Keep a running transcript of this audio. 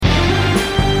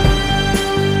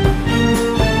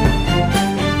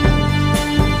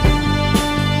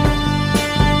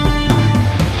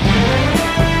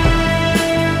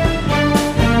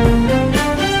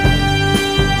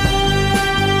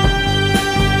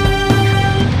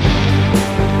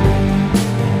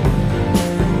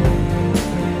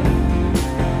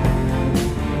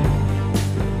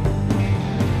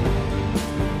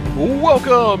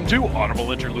Welcome to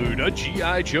Audible Interlude, a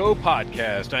G.I. Joe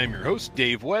podcast. I am your host,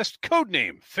 Dave West,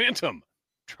 codename Phantom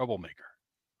Troublemaker.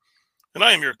 And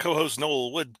I am your co-host,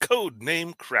 Noel Wood,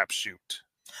 codename Crapshoot.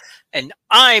 And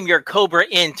I'm your Cobra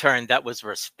intern that was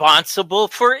responsible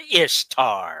for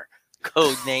Ishtar,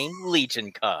 codename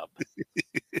Legion Cub.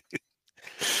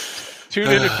 Tune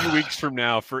in a few weeks from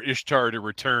now for Ishtar to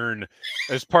return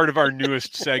as part of our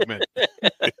newest segment.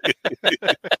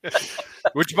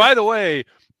 Which, by the way,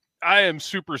 I am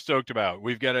super stoked about.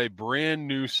 We've got a brand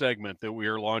new segment that we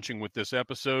are launching with this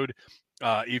episode.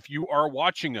 If you are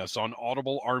watching us on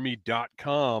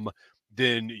audiblearmy.com,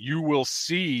 then you will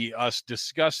see us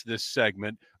discuss this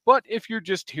segment. But if you're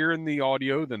just hearing the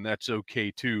audio, then that's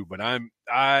okay too. But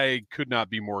I could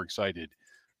not be more excited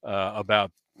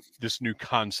about this new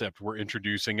concept we're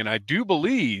introducing. And I do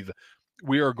believe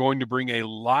we are going to bring a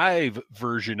live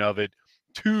version of it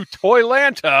to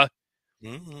Toylanta.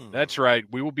 That's right.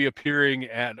 We will be appearing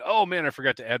at, oh man, I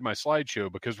forgot to add my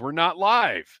slideshow because we're not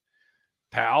live,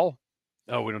 pal.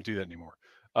 Oh, we don't do that anymore.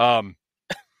 I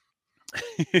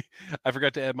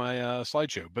forgot to add my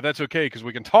slideshow, but that's okay because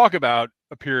we can talk about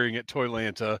appearing at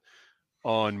Toylanta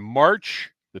on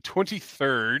March the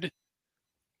 23rd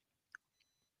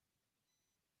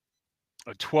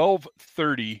at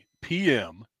 12:30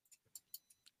 p.m.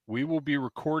 We will be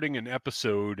recording an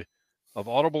episode of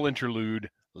Audible Interlude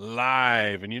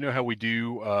live. And you know how we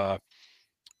do,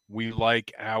 we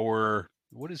like our,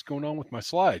 what is going on with my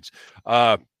slides?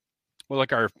 Well,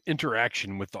 like our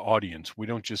interaction with the audience. We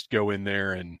don't just go in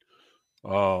there and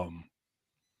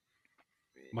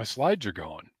my slides are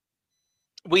gone.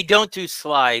 We don't do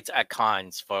slides at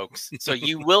cons, folks. So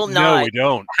you will No, not we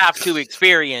don't. have to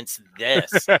experience this.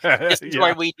 This is Yeah,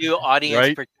 where we do audience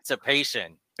right?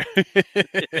 participation.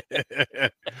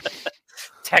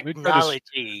 Let me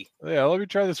Technology. let me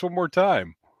try this one more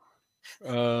time.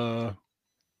 Oh,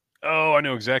 I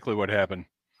know exactly what happened.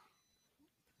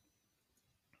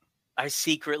 I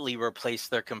secretly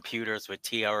replaced their computers with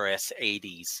TRS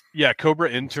 80s. Yeah, Cobra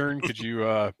intern, could you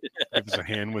give us a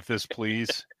hand with this,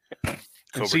 please? And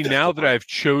Cobra see, Death now that Cobra. I've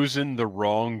chosen the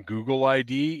wrong Google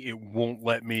ID, it won't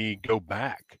let me go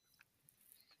back.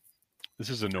 This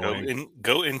is annoying,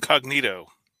 Go incognito.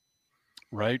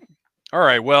 right? All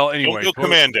right. Well, anyway, Don't go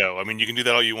commando. I mean, you can do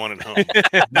that all you want at home.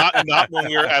 not when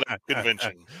we're at a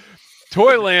convention.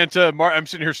 Toylanta. I'm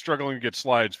sitting here struggling to get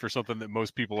slides for something that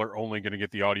most people are only going to get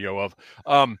the audio of.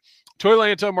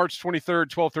 Toylanta, March 23rd,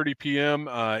 12:30 p.m.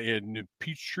 In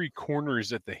Peachtree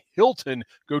Corners at the Hilton.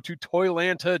 Go to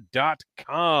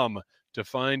toylanta.com to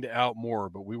find out more.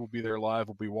 But we will be there live.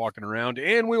 We'll be walking around,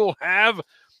 and we will have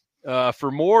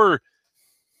for more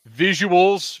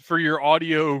visuals for your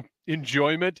audio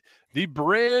enjoyment, the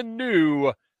brand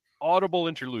new Audible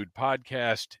Interlude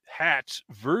podcast hats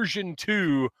version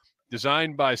 2,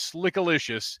 designed by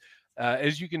Slickalicious.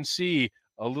 As you can see,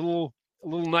 a little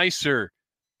nicer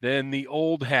than the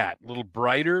old hat, a little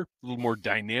brighter, a little more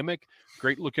dynamic,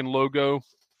 great looking logo.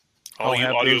 All you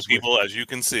audio people, as you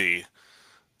can see,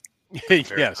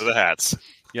 yes, for the hats.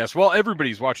 Yes, well,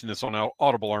 everybody's watching this on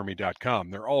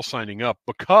audiblearmy.com. They're all signing up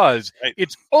because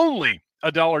it's only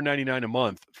 $1.99 a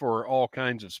month for all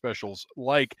kinds of specials,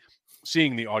 like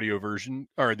seeing the audio version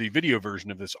or the video version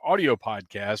of this audio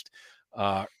podcast,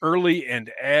 early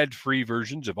and ad-free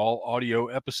versions of all audio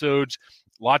episodes,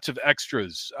 lots of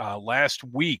extras. Last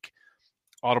week,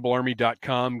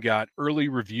 audiblearmy.com got early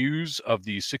reviews of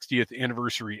the 60th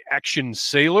anniversary Action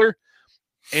Sailor,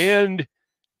 and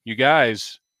you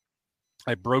guys,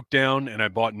 I broke down and I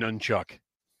bought Nunchuck.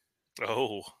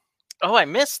 Oh, I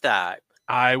missed that.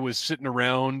 I was sitting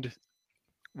around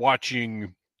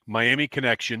watching Miami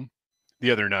Connection the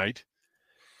other night,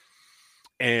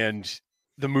 and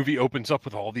the movie opens up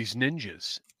with all these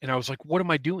ninjas. And I was like, what am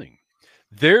I doing?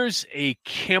 There's a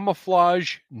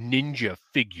camouflage ninja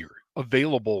figure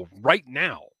available right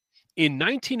now. In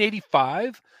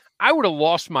 1985, I would have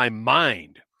lost my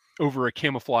mind over a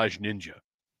camouflage ninja.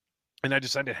 And I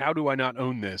decided, how do I not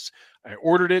own this? I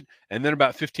ordered it, and then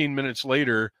about 15 minutes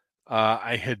later,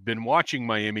 I had been watching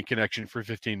Miami Connection for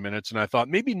 15 minutes, and I thought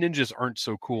maybe ninjas aren't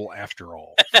so cool after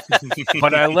all.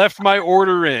 But I left my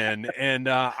order in, and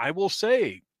I will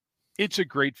say it's a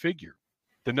great figure.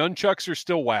 The nunchucks are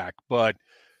still whack, but...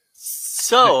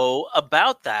 So,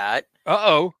 about that...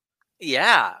 Uh-oh.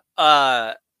 Yeah.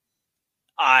 I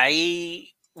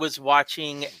was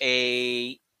watching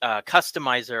a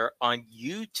customizer on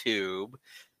YouTube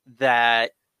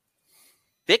that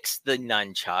fixed the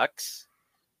nunchucks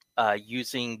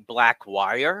using black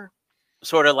wire,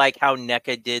 sort of like how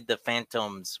NECA did the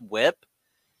Phantom's whip.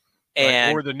 Right,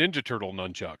 And or the Ninja Turtle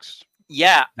nunchucks.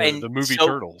 yeah, The movie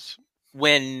Turtles.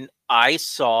 When I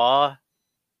saw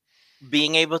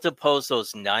being able to pose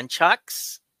those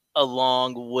nunchucks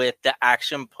along with the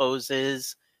action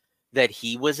poses that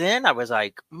he was in, I was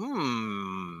like,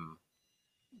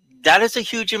 that is a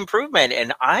huge improvement,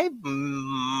 and I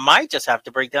might just have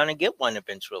to break down and get one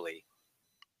eventually.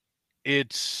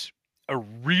 It's a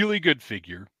really good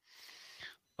figure.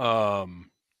 I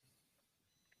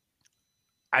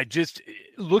just,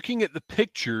 looking at the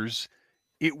pictures,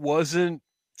 it wasn't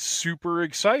super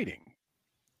exciting.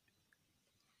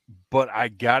 But I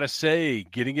gotta say,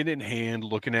 getting it in hand,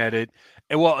 looking at it,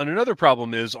 and another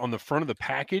problem is on the front of the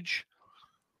package,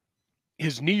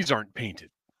 his knees aren't painted.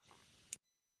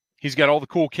 He's got all the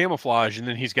cool camouflage, and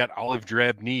then he's got olive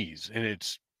drab knees, and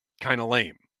it's kind of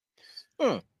lame.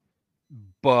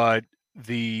 But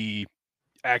the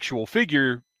actual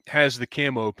figure has the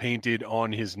camo painted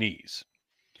on his knees.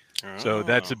 So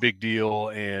that's a big deal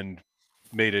and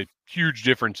made a huge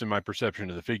difference in my perception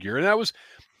of the figure. And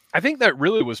I think that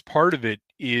really was part of it,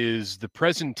 is the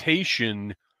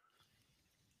presentation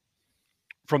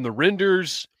from the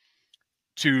renders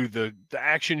to the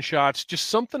action shots, just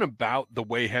something about the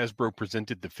way Hasbro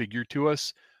presented the figure to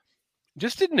us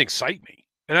just didn't excite me.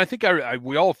 And I think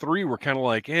we all three were kind of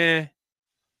like, eh.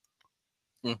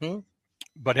 Mm-hmm.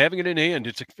 But having it in hand,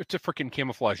 it's a freaking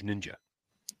camouflage ninja.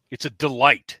 It's a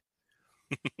delight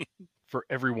for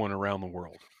everyone around the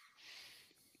world.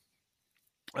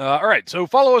 All right, so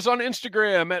follow us on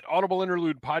Instagram at Audible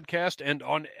Interlude Podcast and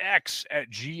on X at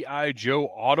G.I. Joe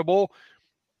Audible.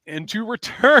 And to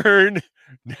return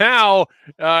now,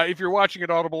 if you're watching at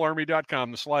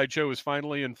audiblearmy.com, the slideshow is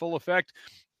finally in full effect.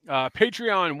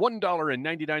 Patreon,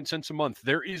 $1.99 a month.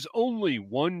 There is only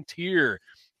one tier.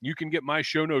 You can get my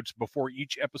show notes before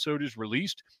each episode is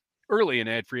released, early and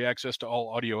ad-free access to all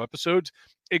audio episodes,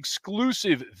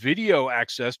 exclusive video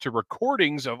access to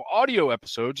recordings of audio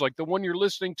episodes like the one you're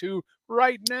listening to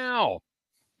right now,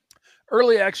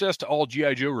 early access to all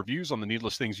G.I. Joe reviews on the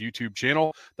Needless Things YouTube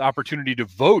channel, the opportunity to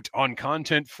vote on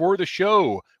content for the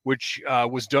show, which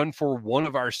was done for one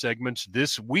of our segments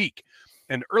this week,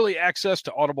 and early access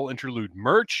to Audible Interlude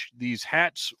merch. These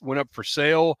hats went up for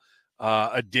sale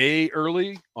a day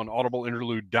early on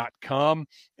audibleinterlude.com,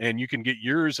 and you can get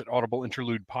yours at Audible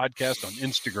Interlude Podcast on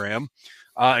Instagram.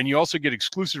 And you also get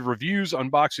exclusive reviews,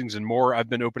 unboxings, and more. I've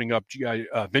been opening up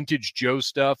Vintage Joe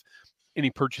stuff. Any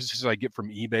purchases I get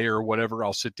from eBay or whatever,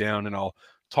 I'll sit down and I'll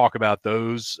talk about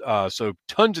those. So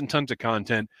tons and tons of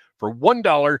content for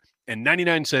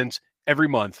 $1.99 every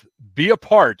month. Be a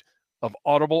part of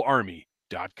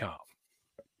audiblearmy.com.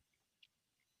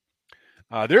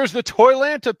 There's the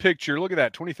Toylanta picture. Look at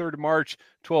that, 23rd of March,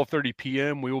 12:30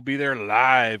 p.m. We will be there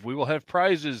live. We will have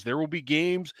prizes. There will be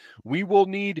games. We will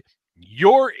need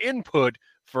your input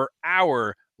for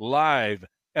our live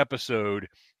episode.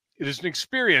 It is an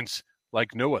experience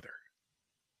like no other.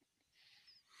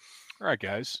 All right,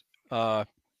 guys.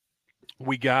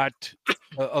 We got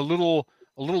a little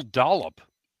dollop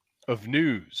of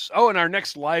news. Oh, and our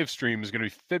next live stream is going to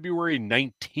be February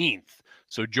 19th.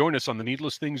 So join us on the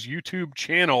Needless Things YouTube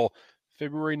channel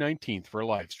February 19th for a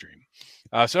live stream.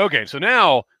 So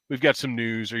now we've got some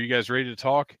news. Are you guys ready to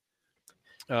talk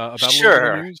about a little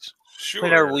bit of news? Sure.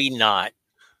 When are we not?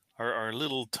 Our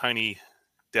little tiny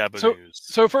dab of news.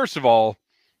 So first of all,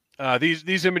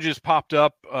 these images popped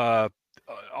up on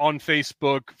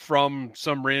Facebook from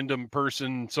some random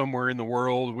person somewhere in the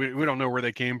world. We don't know where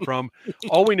they came from.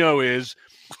 All we know is,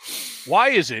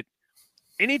 why is it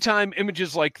anytime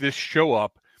images like this show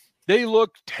up, they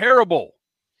look terrible?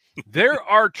 There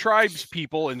are tribes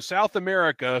people in South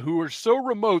America who are so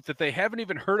remote that they haven't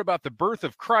even heard about the birth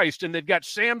of Christ, and they've got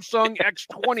Samsung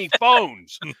X20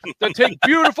 phones that take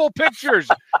beautiful pictures.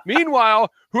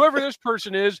 Meanwhile, whoever this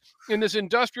person is in this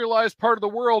industrialized part of the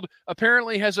world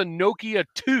apparently has a Nokia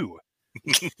 2.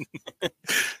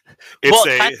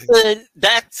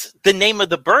 That's the name of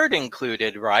the bird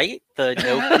included, right? The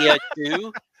Nokia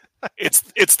 2.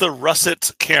 It's the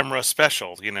russet camera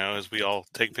special, as we all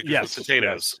take pictures of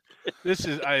potatoes. Yes. This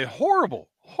is a horrible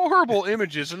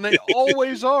images, and they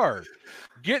always are.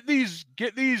 Get these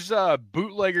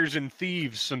bootleggers and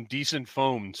thieves some decent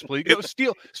phones, please. Go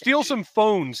steal some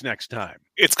phones next time.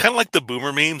 It's kind of like the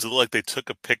boomer memes. It look like they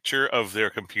took a picture of their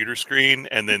computer screen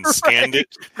and then scanned it,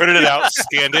 printed it out,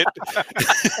 scanned it.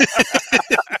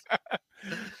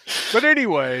 But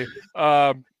anyway,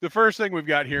 the first thing we've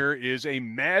got here is a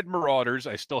Mad Marauders.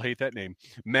 I still hate that name.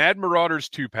 Mad Marauders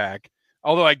 2-pack.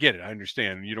 Although I get it. I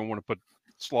understand. You don't want to put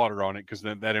Slaughter on it because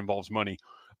then that involves money.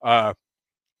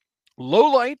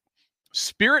 Lowlight,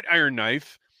 Spirit Iron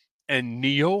Knife, and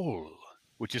Neol,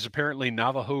 which is apparently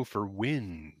Navajo for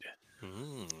wind.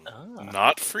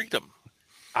 Not freedom.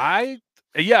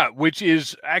 Which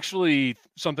is actually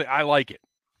something I like it.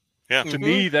 Yeah. To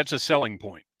me, that's a selling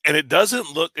point. And it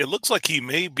looks like he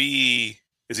may be,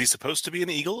 is he supposed to be an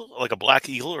eagle, like a black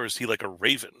eagle, or is he like a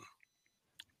raven?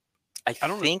 I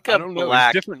don't think I a don't know. It's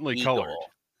black differently eagle. colored.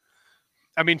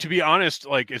 I mean, to be honest,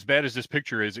 like as bad as this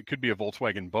picture is, it could be a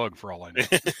Volkswagen Bug for all I know.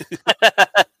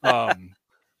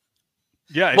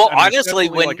 Yeah. Well, I mean, honestly,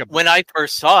 when I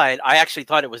first saw it, I actually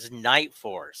thought it was Night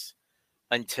Force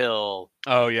until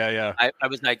oh yeah. I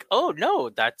was like, oh no,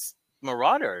 that's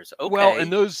Marauders. Okay. Well,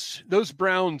 and those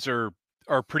browns are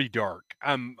pretty dark.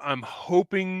 I'm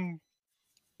hoping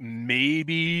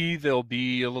maybe they'll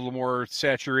be a little more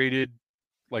saturated,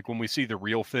 like when we see the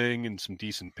real thing and some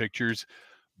decent pictures.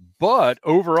 But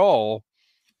overall,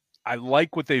 I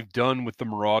like what they've done with the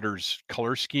Marauders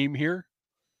color scheme here,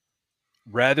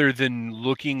 rather than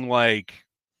looking like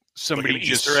somebody like an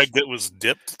just Easter egg that was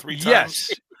dipped 3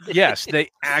 times. Yes,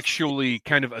 they actually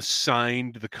kind of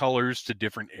assigned the colors to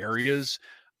different areas.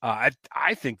 I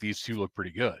think these two look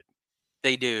pretty good.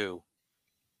 They do.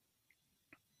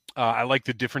 I like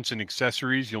the difference in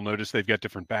accessories. You'll notice they've got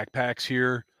different backpacks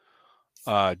here.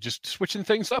 Just switching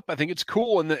things up. I think it's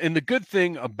cool. And the good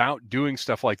thing about doing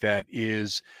stuff like that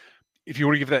is, if you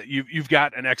want to give that, you've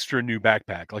got an extra new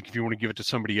backpack. Like if you want to give it to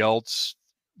somebody else,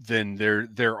 then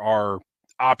there are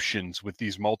options with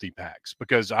these multi-packs,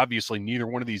 because obviously neither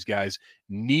one of these guys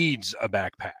needs a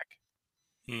backpack.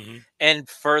 Mm-hmm. And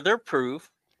further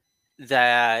proof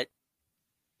that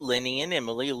Lenny and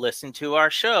Emily listen to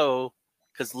our show,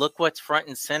 because look what's front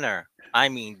and center. I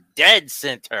mean, dead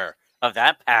center of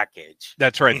that package.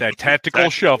 That's right. That tactical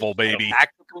shovel, baby.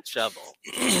 Tactical shovel.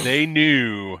 They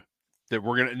knew that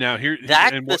we're gonna now here.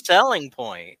 That's the selling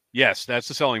point. Yes, that's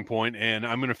the selling point, and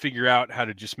I'm gonna figure out how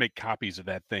to just make copies of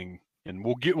that thing, and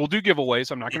we'll do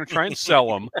giveaways. I'm not gonna try and sell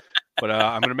them, but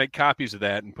I'm gonna make copies of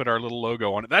that and put our little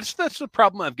logo on it. That's the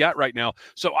problem I've got right now.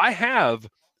 So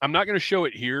I'm not gonna show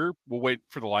it here. We'll wait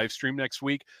for the live stream next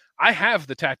week. I have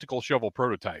the tactical shovel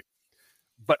prototype,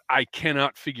 but I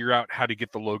cannot figure out how to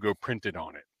get the logo printed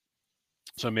on it.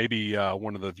 So maybe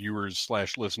one of the viewers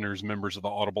 / listeners, members of the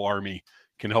Audible Army,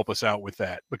 can help us out with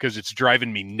that, because it's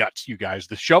driving me nuts, you guys.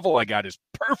 The shovel I got is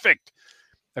perfect.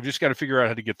 I've just got to figure out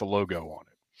how to get the logo on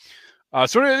it.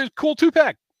 So anyway, cool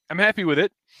 2-pack. I'm happy with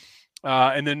it.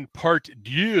 And then part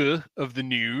 2 of the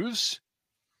news,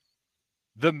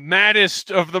 the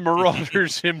maddest of the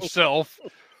Marauders himself,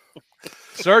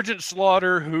 Sergeant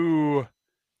Slaughter, who,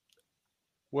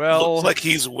 well, looks like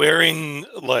he's wearing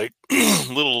like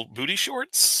little booty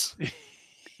shorts.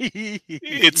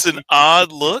 It's an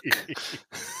odd look.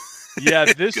 Yeah,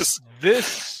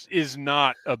 this is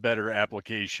not a better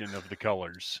application of the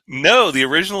colors. No, the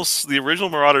original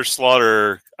Marauder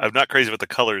Slaughter, I'm not crazy about the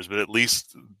colors, but at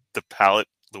least the palette,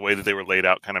 the way that they were laid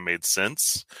out, kind of made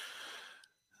sense.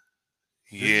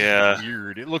 This yeah, is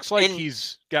weird. It looks like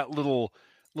he's got little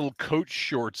coach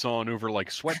shorts on over like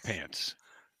sweatpants.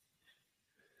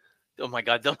 Oh my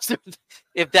God,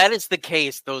 if that is the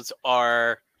case, those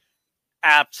are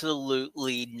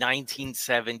absolutely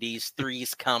 1970s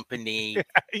Three's Company.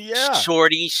 Yeah,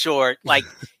 shorty short. Like,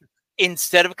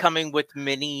 instead of coming with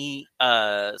mini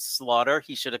Slaughter,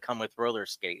 he should have come with roller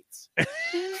skates.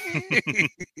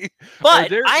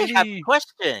 But I have a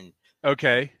question.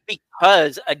 Okay.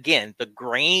 Because again, the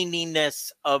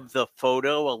graininess of the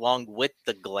photo along with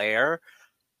the glare,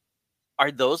 are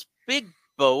those big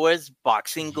boas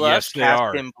boxing gloves? Yes, they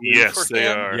are. Yes, they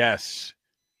are. Yes.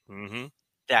 Mm-hmm.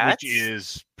 Which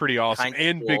is pretty awesome.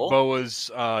 And cool. Big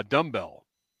Boa's dumbbell.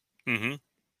 Mm-hmm.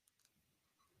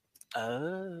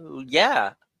 Oh,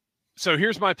 yeah. So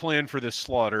here's my plan for this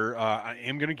Slaughter. I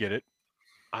am going to get it.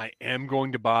 I am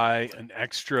going to buy an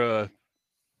extra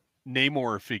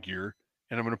Namor figure,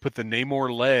 and I'm going to put the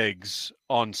Namor legs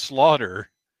on Slaughter.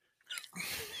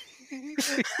 And we're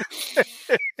just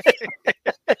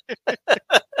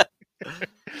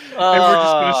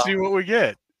going to see what we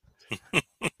get.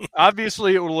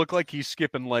 Obviously, it will look like he's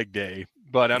skipping leg day,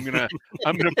 but I'm gonna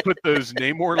put those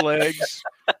Namor legs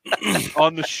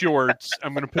on the shorts.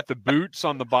 I'm gonna put the boots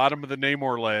on the bottom of the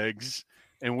Namor legs,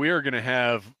 and we are gonna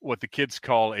have what the kids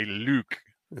call a Luke.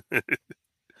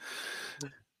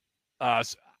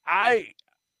 So I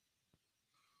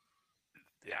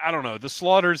don't know. The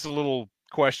Slaughter's a little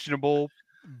questionable,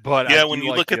 but yeah, when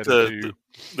you look at the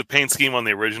paint scheme on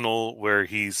the original, where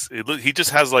he just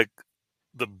has like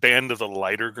the band of the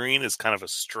lighter green is kind of a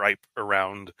stripe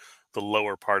around the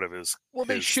lower part of his. Well,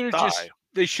 they should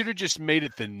have just made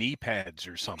it the knee pads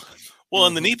or something. Well,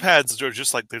 and the knee pads are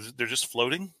just like they're just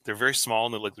floating. They're very small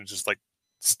and they're just like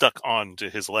stuck onto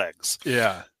his legs.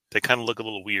 Yeah, they kind of look a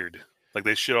little weird. Like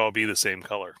they should all be the same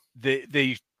color.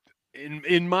 They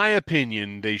in my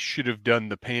opinion, they should have done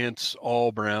the pants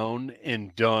all brown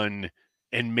and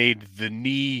made the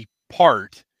knee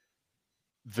part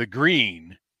the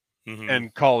green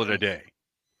and call it a day.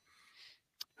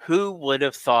 Who would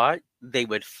have thought they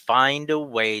would find a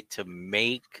way to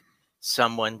make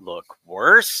someone look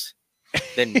worse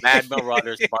than Mad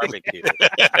Marauders Barbecue?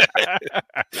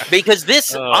 Because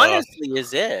this honestly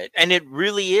is it. And it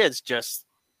really is just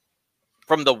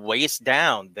from the waist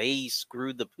down. They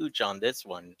screwed the pooch on this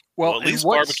one. Well, at least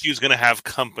Barbecue's going to have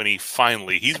company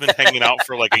finally. He's been hanging out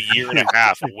for like a year and a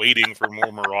half waiting for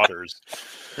more Marauders.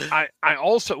 I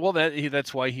also, well,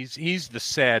 that's why he's the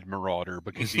sad Marauder,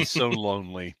 because he's so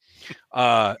lonely.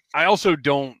 I also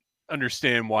don't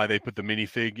understand why they put the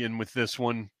minifig in with this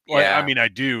one. Yeah. I mean, I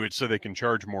do. It's so they can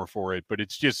charge more for it, but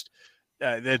it's just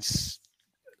that's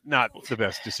not the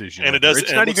best decision. And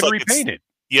it's not even repainted.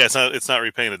 Yeah, it's not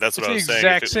repainted. That's what I was saying.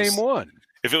 Exact same one.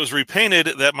 If it was repainted,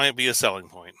 that might be a selling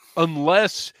point.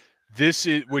 Unless this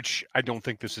is, which I don't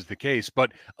think this is the case,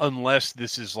 but unless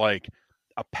this is like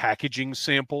a packaging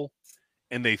sample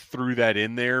and they threw that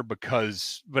in there but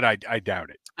I doubt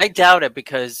it. I doubt it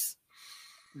because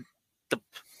the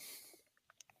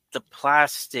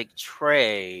plastic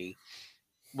tray,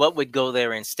 what would go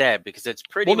there instead? Because it's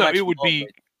pretty much it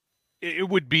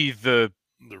would be the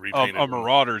repainted a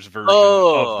Marauders version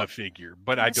of the figure,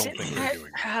 but I don't think they're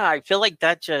doing it. I feel like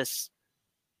that just,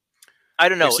 I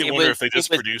don't know. I wonder if they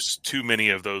just produced too many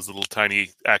of those little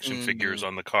tiny action figures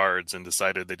on the cards and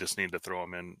decided they just need to throw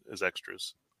them in as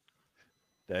extras.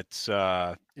 That's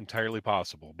entirely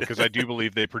possible, because I do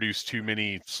believe they produced too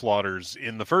many Slaughters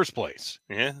in the first place.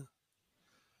 Yeah.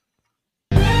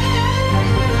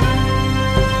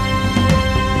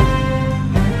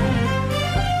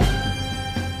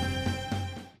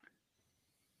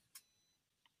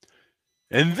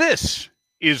 And this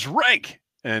is Rank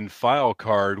and File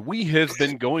Card. We have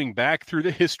been going back through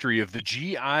the history of the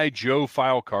G.I. Joe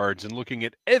file cards and looking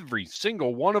at every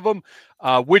single one of them,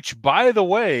 which, by the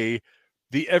way,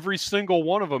 every single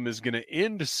one of them is going to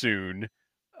end soon.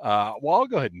 Well, I'll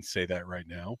go ahead and say that right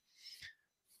now.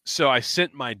 So I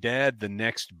sent my dad the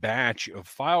next batch of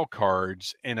file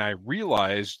cards, and I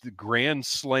realized the Grand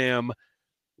Slam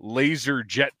Laser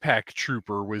Jetpack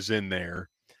Trooper was in there.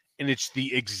 And it's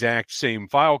the exact same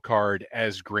file card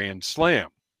as Grand Slam,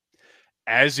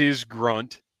 as is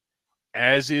Grunt,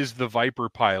 as is the Viper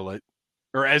pilot,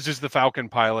 or as is the Falcon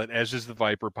pilot, as is the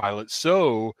Viper pilot.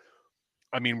 So,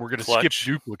 I mean, we're going to skip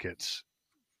duplicates.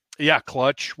 Yeah,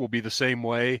 Clutch will be the same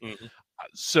way. Mm-hmm.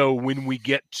 So when we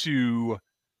get to,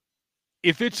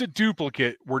 if it's a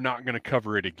duplicate, we're not going to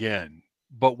cover it again,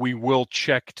 but we will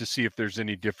check to see if there's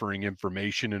any differing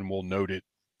information, and we'll note it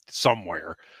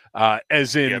somewhere.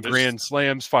 As in Grand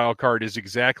Slam's file card is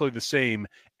exactly the same,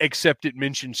 except it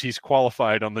mentions he's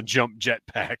qualified on the jump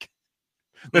jetpack.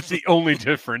 That's the only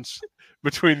difference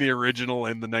between the original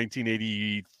and the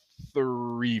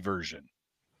 1983 version.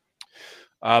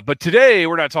 But today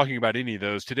we're not talking about any of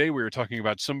those. Today we were talking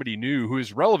about somebody new who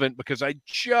is relevant because I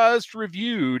just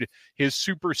reviewed his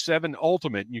Super 7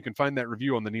 Ultimate. And you can find that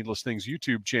review on the Needless Things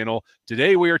YouTube channel.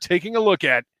 Today we are taking a look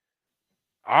at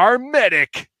our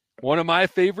medic, one of my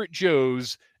favorite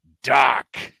Joes, Doc.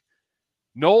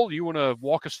 Noel, you want to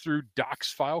walk us through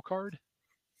Doc's file card?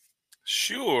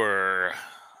 Sure.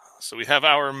 So we have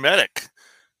our medic,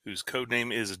 whose code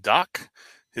name is Doc.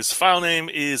 His file name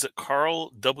is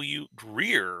Carl W.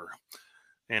 Greer,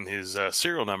 and his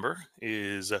serial number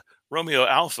is Romeo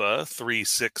Alpha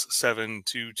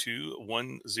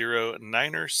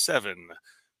 367221097,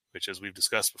 which, as we've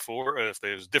discussed before, if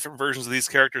there's different versions of these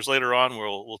characters later on,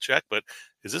 we'll check. But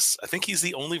I think he's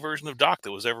the only version of Doc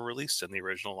that was ever released in the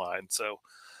original line, so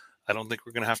I don't think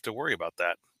we're going to have to worry about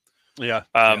that. Yeah.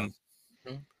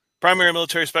 Primary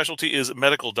military specialty is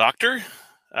medical doctor.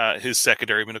 His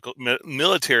secondary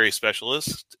military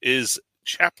specialist is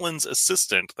chaplain's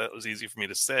assistant. That was easy for me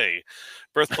to say.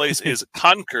 Birthplace is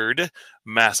Concord,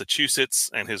 Massachusetts,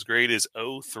 and his grade is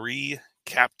 03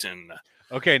 captain.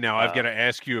 Okay, now I've got to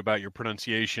ask you about your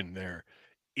pronunciation there.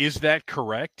 Is that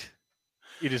correct?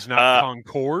 It is not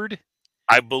Concord?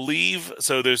 I believe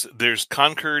so. There's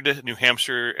Concord, New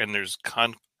Hampshire, and there's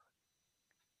Concord,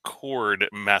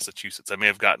 Massachusetts. I may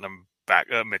have gotten them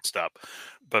mixed up,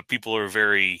 but people are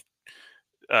very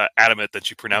adamant that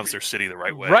you pronounce their city the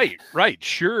right way. Right.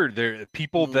 Sure. There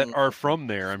people that are from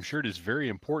there, I'm sure it is very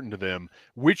important to them.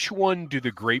 Which one do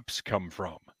the grapes come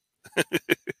from?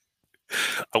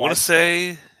 I want to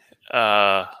say,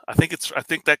 I think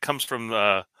that comes from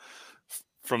a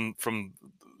the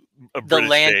British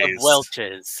land days. of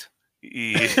Welch's.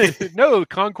 No,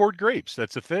 Concord grapes.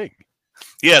 That's a thing.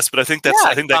 Yes, but I think that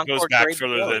goes Concord back grape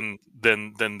further jelly.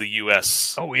 than the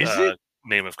U.S. Oh, is it?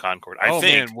 Name of Concord?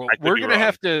 Man, well, I could we're be gonna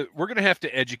wrong. have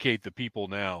to educate the people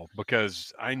now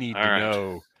because I need All to right.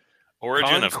 know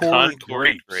Origin of Concord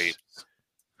Concord grapes.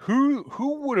 Who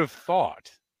would have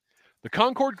thought? The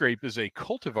Concord grape is a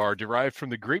cultivar derived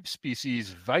from the grape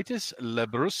species Vitis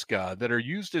labrusca that are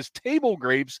used as table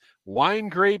grapes, wine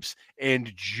grapes,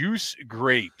 and juice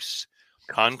grapes.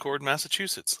 Concord,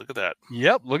 Massachusetts. Look at that.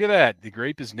 Yep, look at that. The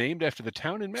grape is named after the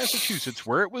town in Massachusetts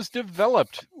where it was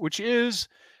developed, which is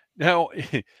now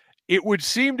it would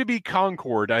seem to be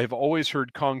Concord. I have always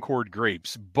heard Concord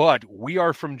grapes, but we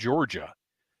are from Georgia.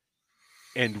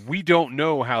 And we don't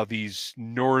know how these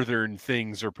northern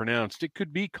things are pronounced. It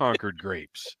could be Concord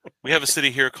grapes. We have a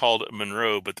city here called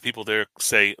Monroe, but the people there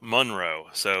say Monroe.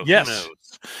 So Yes. who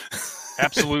knows?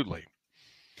 Absolutely.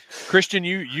 Christian,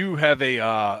 you have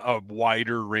a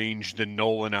wider range than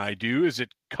Noel and I do. Is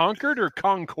it Concord or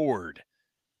Concord?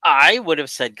 I would have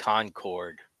said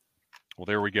Concord. Well,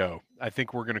 there we go. I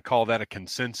think we're going to call that a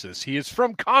consensus. He is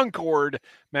from Concord,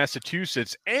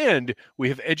 Massachusetts, and we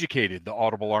have educated the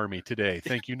Audible Army today.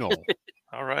 Thank you, Noel.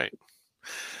 All right.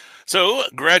 So,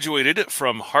 graduated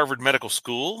from Harvard Medical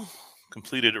School,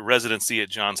 completed residency at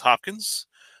Johns Hopkins,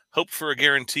 hoped for a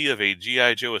guarantee of a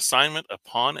G.I. Joe assignment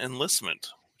upon enlistment,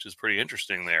 which is pretty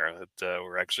interesting there, that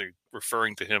we're actually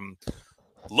referring to him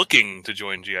looking to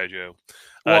join G.I. Joe.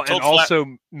 Well, and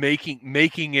also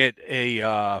making it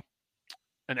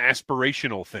an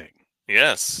aspirational thing.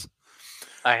 Yes.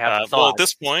 I have thought. Well, at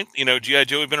this point, G.I.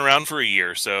 Joe had been around for a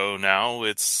year, so now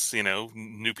it's,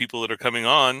 new people that are coming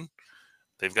on.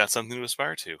 They've got something to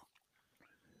aspire to.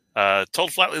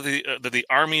 Told flatly that the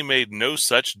Army made no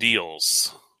such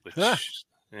deals. Which,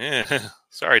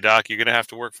 sorry, Doc, you're going to have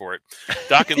to work for it.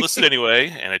 Doc enlisted anyway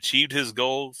and achieved his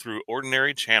goal through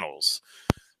ordinary channels.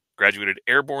 Graduated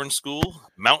Airborne School,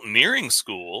 Mountaineering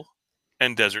School,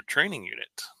 and Desert Training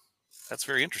Unit. That's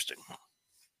very interesting.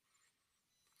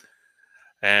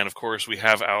 And, of course, we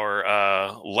have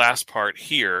our last part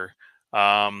here.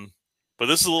 But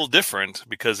this is a little different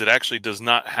because it actually does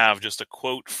not have just a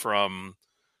quote from,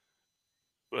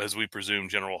 as we presume,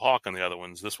 General Hawk on the other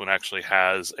ones. This one actually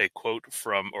has a quote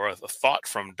from, or a thought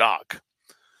from Doc.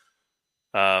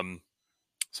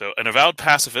 So, an avowed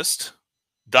pacifist,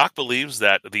 Doc believes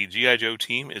that the G.I. Joe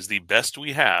team is the best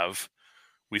we have.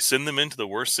 We send them into the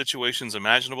worst situations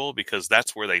imaginable because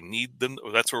that's where they need them.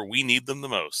 Or that's where we need them the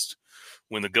most.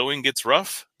 When the going gets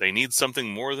rough, they need something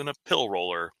more than a pill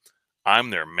roller. I'm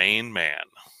their main man.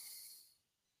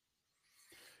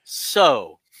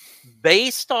 So,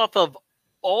 based off of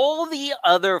all the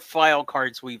other file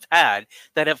cards we've had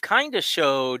that have kind of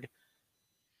showed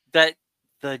that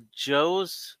the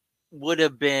Joes would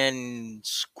have been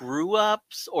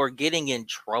screw-ups or getting in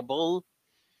trouble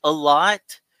a lot,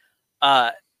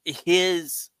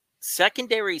 his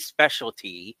secondary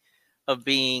specialty of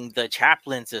being the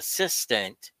chaplain's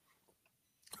assistant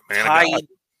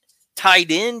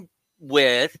tied in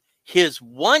with his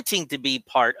wanting to be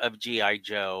part of G.I.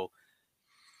 Joe.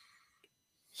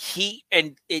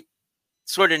 And it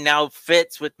sort of now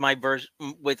fits with my version,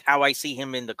 with how I see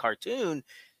him in the cartoon.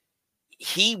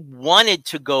 He wanted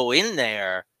to go in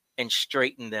there and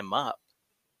straighten them up.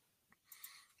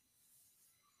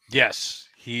 Yes.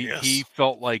 He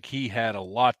felt like he had a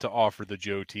lot to offer the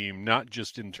Joe team, not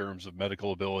just in terms of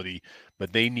medical ability,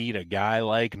 but they need a guy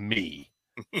like me.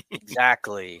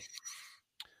 Exactly.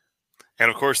 And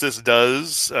of course, this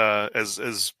does,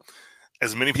 as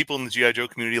many people in the G.I. Joe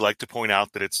community like to point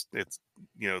out, that it's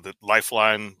that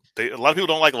Lifeline. A lot of people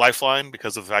don't like Lifeline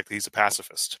because of the fact that he's a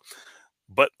pacifist.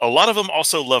 But a lot of them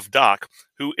also love Doc,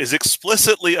 who is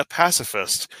explicitly a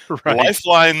pacifist. Right.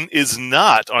 Lifeline is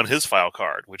not on his file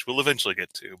card, which we'll eventually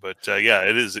get to. But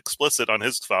it is explicit on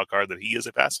his file card that he is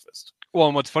a pacifist. Well,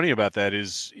 and what's funny about that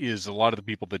is a lot of the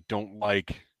people that don't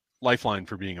like Lifeline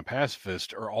for being a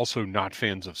pacifist are also not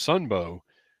fans of Sunbow.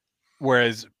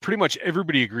 Whereas pretty much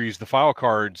everybody agrees the file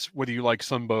cards, whether you like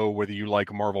Sunbow, whether you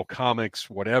like Marvel Comics,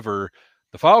 whatever,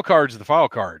 the file cards are the file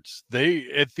cards. They,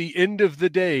 at the end of the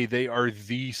day, they are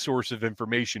the source of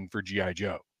information for G.I.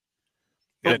 Joe.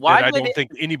 But why I don't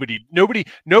think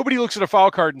nobody looks at a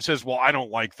file card and says, well, I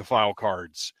don't like the file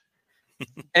cards.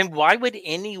 And why would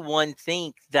anyone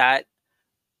think that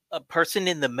a person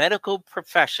in the medical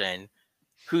profession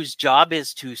whose job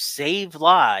is to save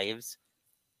lives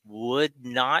would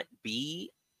not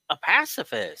be a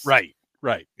pacifist? Right.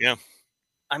 Yeah.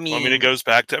 I mean, it goes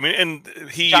back to, and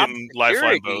he and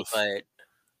Lifeline both. But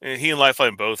he and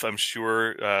Lifeline both, I'm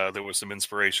sure there was some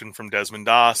inspiration from Desmond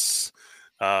Doss,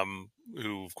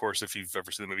 who, of course, if you've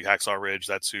ever seen the movie Hacksaw Ridge,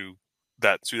 that's who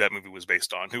that's who that movie was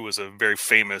based on, who was a very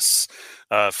famous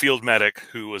field medic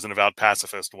who was an avowed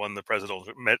pacifist, won the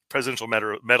Presidential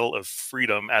Medal of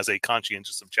Freedom as a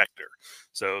conscientious objector.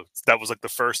 So that was like the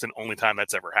first and only time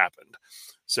that's ever happened.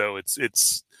 So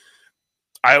it's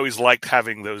I always liked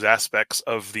having those aspects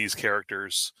of these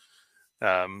characters.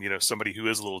 Somebody who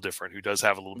is a little different, who does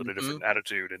have a little bit of different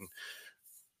attitude. And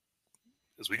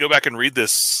as we go back and read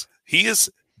this,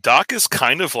 Doc is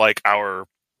kind of like our,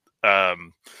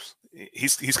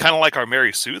 he's kind of like our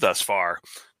Mary Sue thus far,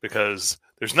 because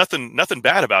there's nothing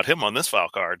bad about him on this file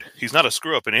card. He's not a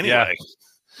screw up in any way.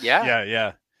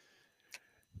 Yeah.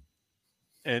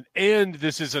 And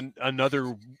this is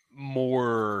another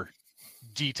more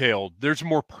detailed. There's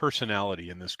more personality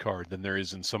in this card than there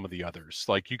is in some of the others.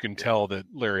 Like you can tell that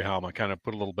Larry Hama kind of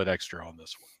put a little bit extra on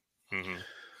this one. Mm-hmm.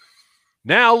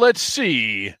 Now let's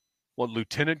see what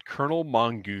Lieutenant Colonel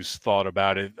Mongoose thought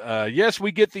about it. Yes,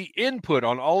 we get the input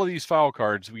on all of these file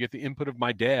cards. We get the input of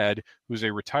my dad, who's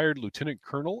a retired lieutenant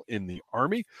colonel in the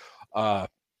Army. Here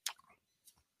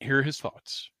are his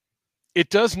thoughts. It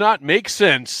does not make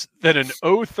sense that an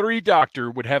 03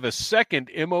 doctor would have a second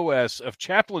MOS of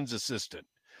chaplain's assistant.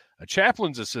 A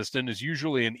chaplain's assistant is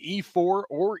usually an E4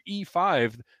 or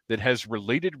E5 that has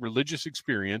related religious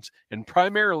experience and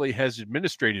primarily has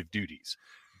administrative duties.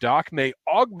 Doc may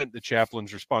augment the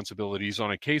chaplain's responsibilities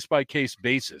on a case-by-case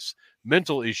basis.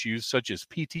 Mental issues such as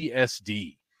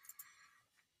PTSD.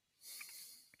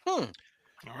 All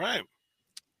right.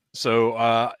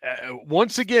 So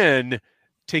once again,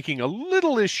 taking a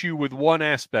little issue with one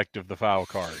aspect of the file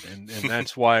card, and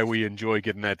that's why we enjoy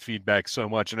getting that feedback so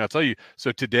much. And I'll tell you,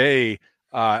 so today,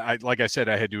 like I said,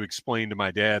 I had to explain to my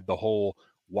dad the whole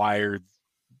why are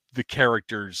the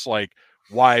characters, like,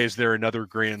 why is there another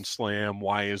Grand Slam?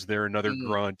 Why is there another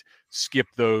grunt? Skip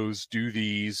those, do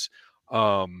these.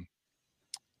 And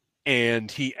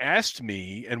he asked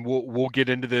me, and we'll get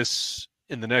into this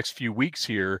in the next few weeks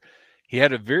here. He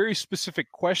had a very specific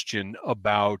question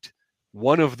about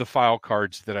one of the file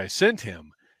cards that I sent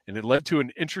him, and it led to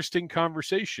an interesting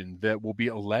conversation that will be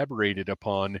elaborated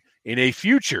upon in a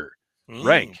future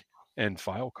rank and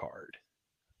file card.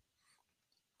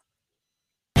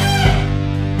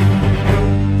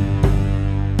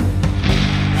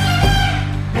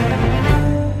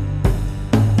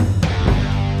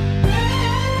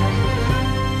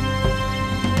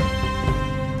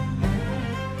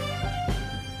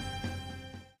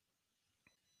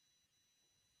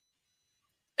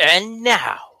 And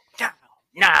now,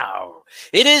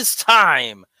 it is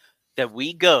time that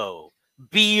we go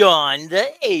beyond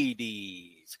the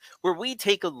 80s, where we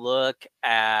take a look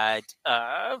at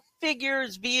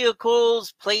figures,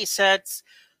 vehicles, play sets,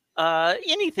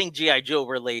 anything G.I. Joe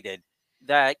related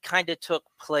that kind of took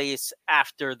place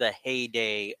after the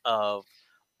heyday of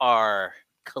our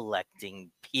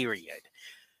collecting period.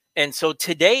 And so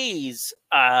today's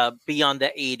Beyond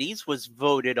the 80s was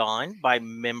voted on by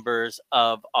members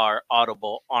of our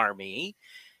Audible Army.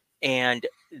 And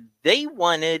they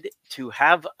wanted to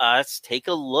have us take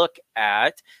a look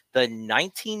at the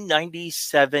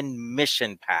 1997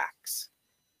 mission packs,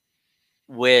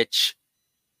 which,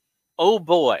 oh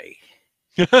boy.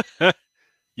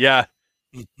 Yeah.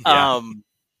 I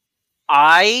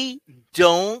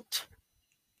don't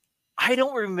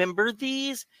remember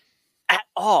these at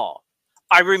all.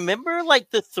 I remember like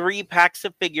the 3 packs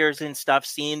of figures and stuff,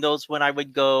 seeing those when I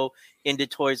would go into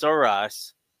Toys R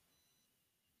Us.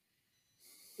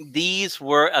 These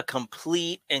were a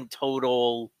complete and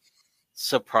total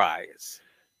surprise.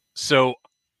 So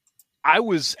I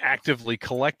was actively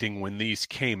collecting when these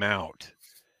came out,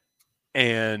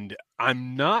 and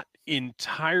I'm not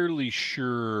entirely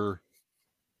sure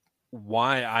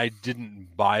why I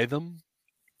didn't buy them.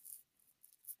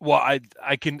 Well, I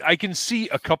can see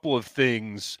a couple of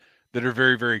things that are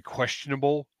very, very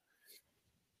questionable,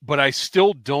 but I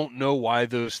still don't know why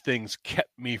those things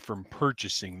kept me from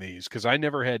purchasing these, because I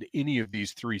never had any of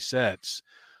these 3 sets.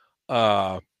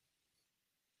 And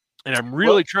I'm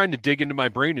really trying to dig into my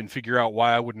brain and figure out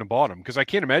why I wouldn't have bought them, because I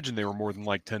can't imagine they were more than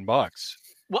like $10.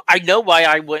 Well, I know why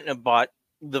I wouldn't have bought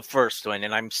the first one,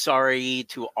 and I'm sorry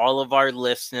to all of our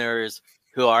listeners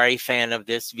who are a fan of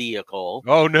this vehicle.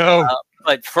 Oh, no.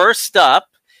 But first up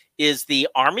is the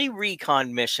Army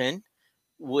Recon mission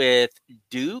with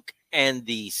Duke and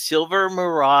the Silver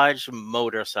Mirage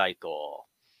motorcycle.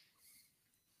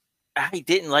 I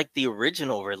didn't like the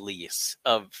original release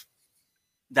of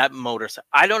that motorcycle.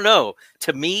 I don't know.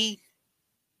 To me,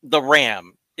 the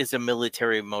Ram is a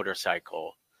military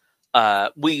motorcycle.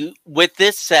 With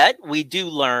this set, we do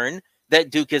learn that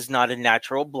Duke is not a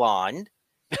natural blonde,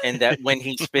 and that when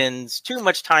he spends too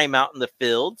much time out in the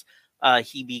fields,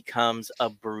 he becomes a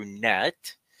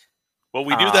brunette. Well,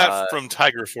 we do that from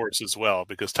Tiger Force as well,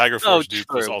 because Tiger Force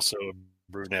Duke was also a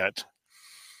brunette.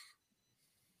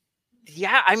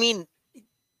 Yeah, I mean,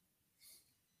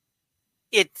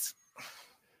 it's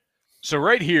so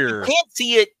right here. You can't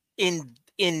see it in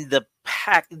the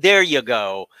pack. There you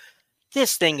go.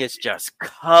 This thing is just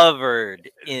covered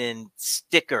in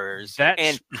stickers.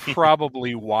 That's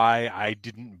probably why I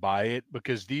didn't buy it,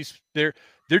 because they're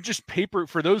just paper.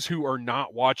 For those who are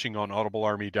not watching on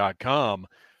audiblearmy.com,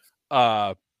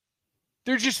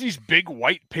 they're just these big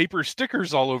white paper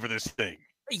stickers all over this thing.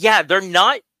 Yeah, they're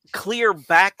not clear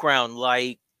background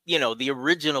like, the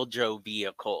original Joe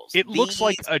vehicles. It looks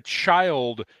like a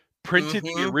child printed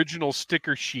the original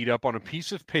sticker sheet up on a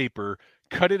piece of paper,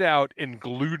 cut it out, and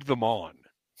glued them on.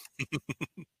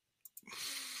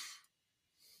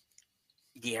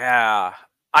 Yeah.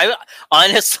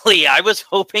 I was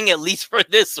hoping, at least for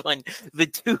this one, the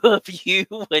two of you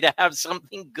would have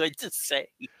something good to say.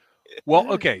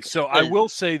 Well, okay, so I will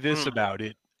say this about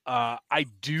it. I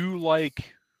do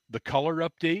like the color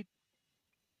update.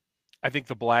 I think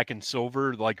the black and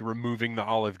silver, like removing the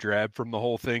olive drab from the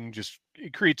whole thing,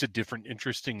 it creates a different,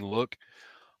 interesting look.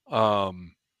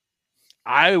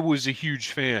 I was a huge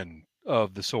fan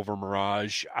of the Silver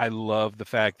Mirage. I love the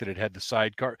fact that it had the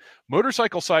sidecar.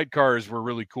 Motorcycle sidecars were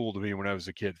really cool to me when I was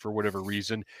a kid, for whatever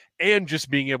reason. And just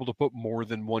being able to put more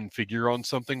than one figure on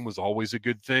something was always a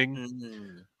good thing.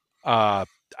 Mm-hmm.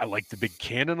 I like the big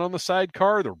cannon on the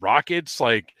sidecar, the rockets.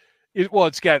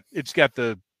 It's got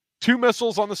the 2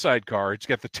 missiles on the sidecar. It's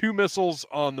got the 2 missiles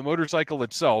on the motorcycle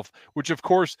itself, which of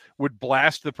course would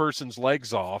blast the person's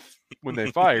legs off when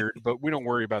they fired, but we don't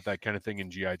worry about that kind of thing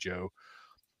in G.I. Joe.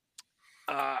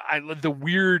 I love the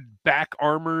weird back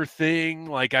armor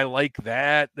thing. I like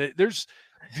that. There's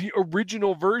the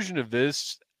original version of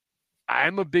this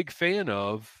I'm a big fan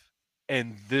of,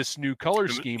 and this new color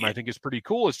scheme I think is pretty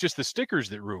cool. It's just the stickers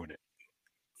that ruin it.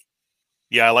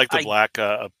 Yeah, I like the black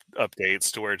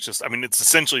updates to where it's just, it's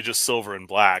essentially just silver and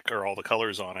black are all the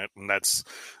colors on it, and that's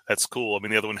cool.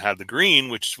 The other one had the green,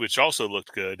 which also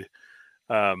looked good.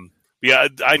 Yeah,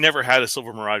 I never had a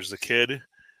Silver Mirage as a kid.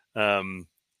 I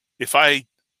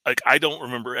don't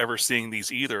remember ever seeing these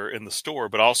either in the store,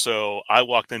 but also I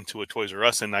walked into a Toys R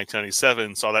Us in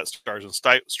 1997, saw that Stars and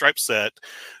Stripes set,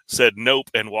 said nope,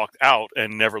 and walked out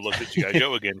and never looked at G.I.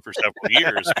 Joe again for several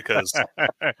years, because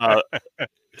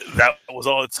that was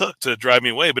all it took to drive me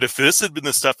away. But if this had been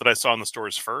the stuff that I saw in the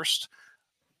stores first,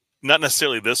 not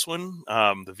necessarily this one,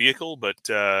 the vehicle, but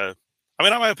I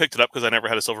might have picked it up because I never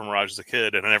had a Silver Mirage as a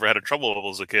kid, and I never had a Trouble Level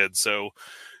as a kid. So,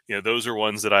 those are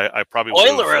ones that I probably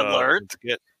spoiler alert. To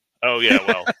get. Oh yeah,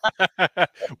 well.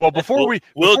 Well, before we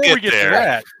get there. to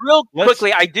that, real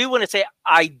quickly, I do want to say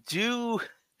I do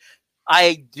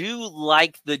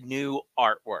like the new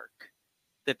artwork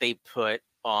that they put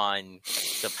on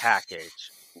the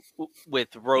package with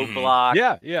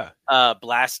Roadblock. Yeah.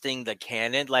 Blasting the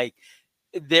cannon.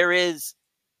 There is,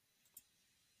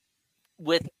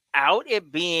 without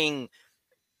it being,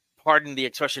 pardon the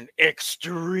expression,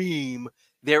 extreme,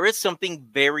 there is something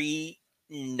very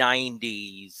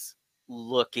 90s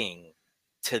looking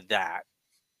to that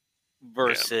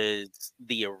versus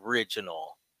the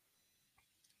original.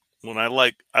 Well, I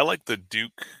like the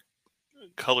Duke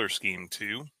color scheme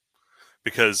too,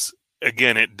 because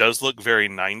again, it does look very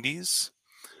 90s,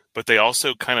 but they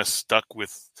also kind of stuck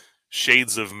with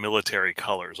shades of military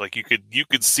colors. You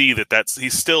could see that's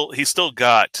he's still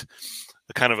got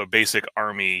a kind of a basic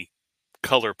army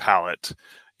color palette,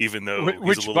 even though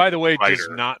which by the way brighter. Does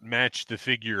not match the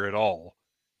figure at all.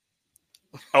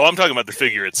 Oh, I'm talking about the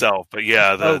figure itself, but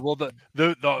yeah, the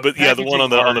one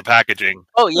on the packaging.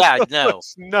 Oh yeah, no,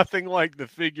 it's nothing like the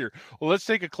figure. Well, let's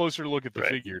take a closer look at the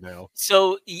figure now.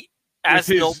 So, as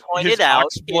Neil pointed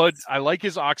out, I like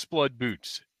his oxblood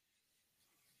boots.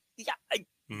 Yeah,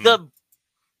 the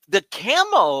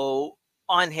camo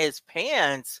on his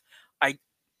pants, I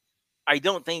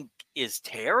don't think is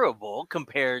terrible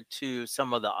compared to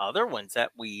some of the other ones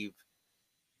that we've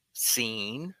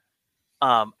seen.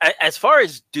 As far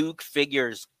as Duke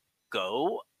figures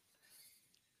go,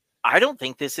 I don't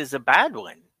think this is a bad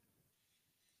one.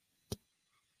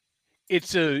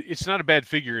 It's not a bad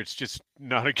figure. It's just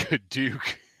not a good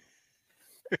Duke.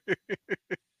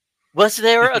 Was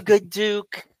there a good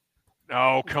Duke?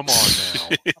 Oh, come on now.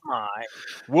 Come on.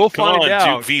 We'll find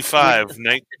out. Duke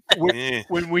V5.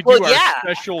 When we do our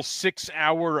special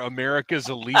 6-hour America's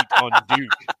Elite on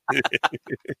Duke.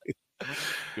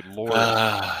 Good Lord.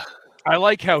 I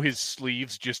like how his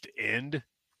sleeves just end.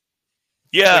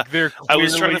 Yeah, they're I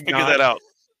was trying to figure that out.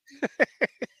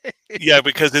 Yeah,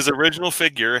 because his original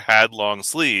figure had long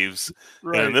sleeves,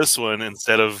 and in Right. this one,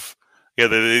 instead of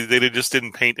they just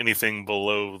didn't paint anything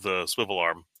below the swivel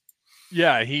arm.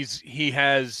 Yeah, he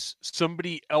has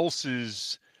somebody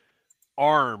else's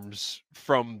arms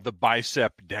from the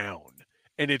bicep down.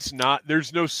 And it's not,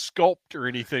 there's no sculpt or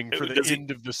anything for the Does he? end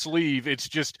of the sleeve. It's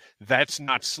just, that's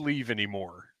not sleeve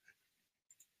anymore.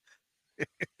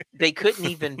 They couldn't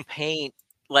even paint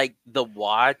like the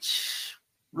watch,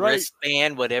 Right.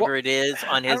 wristband, whatever it is,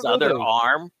 on I his don't know, other though.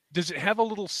 arm. Does it have a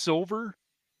little silver?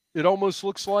 It almost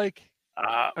looks like.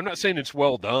 I'm not saying it's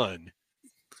well done.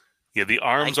 Yeah, the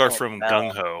arms I are can't from tell.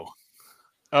 Gung Ho.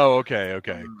 Oh, okay,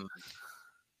 okay. Mm.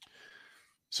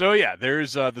 So yeah,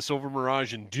 there's the Silver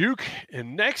Mirage and Duke.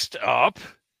 And next up,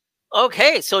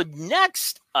 Okay, so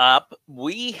next up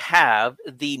we have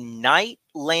the Night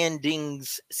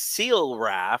Landings Seal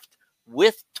Raft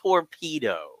with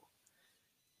torpedo.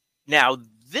 Now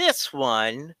this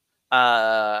one,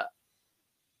 I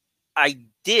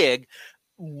dig.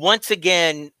 Once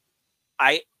again,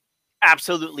 I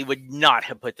absolutely would not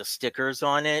have put the stickers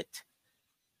on it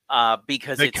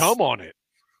because they come on it.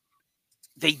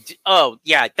 Oh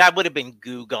yeah, that would have been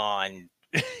goo gone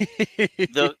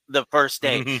the first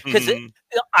day because the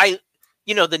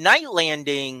night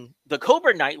landing, the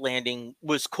Cobra night landing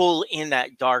was cool in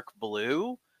that dark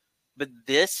blue, but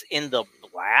this in the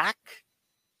black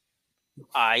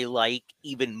I like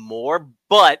even more.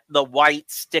 But the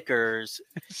white stickers,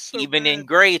 So even bad. in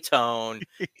gray tone,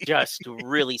 just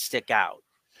really stick out.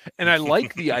 And I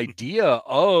like the idea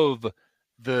of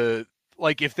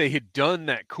like if they had done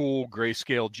that cool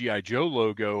grayscale G.I. Joe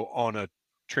logo on a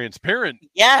transparent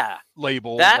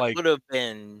label, that like, would have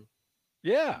been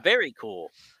very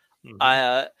cool.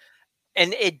 Mm-hmm.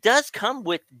 And it does come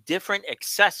with different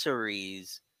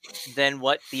accessories than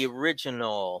what the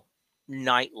original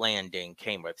Night Landing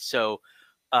came with. So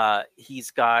he's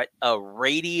got a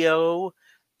radio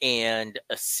and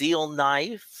a seal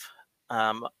knife.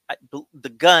 The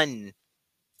gun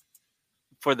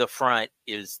for the front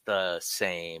is the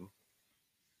same.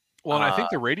 Well, and I think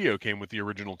the radio came with the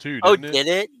original too, Oh, didn't it? did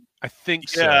it? I think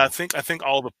so. Yeah,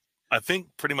 I think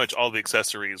pretty much all the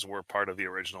accessories were part of the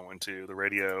original one too. The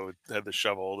radio had the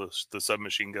shovel, the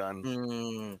submachine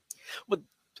gun. Well,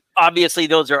 obviously,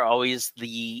 those are always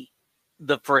the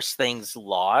first things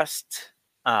lost.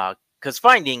 Because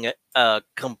finding a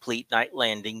complete Night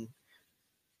Landing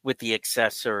with the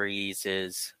accessories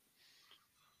is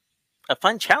a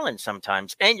fun challenge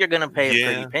sometimes, and you're going to pay a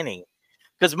pretty penny.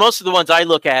 Because most of the ones I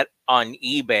look at on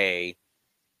eBay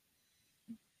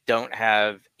don't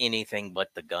have anything but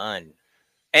the gun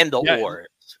and the oars.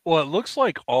 Well, it looks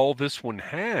like all this one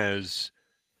has,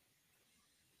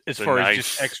 as far as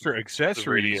just extra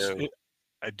accessories,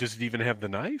 does it even have the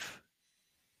knife?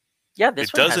 Yeah, this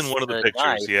it does in one of the pictures.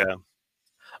 Knife. Yeah.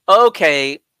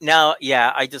 Okay. Now,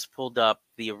 I just pulled up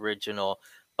the original.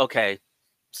 Okay.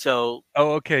 So.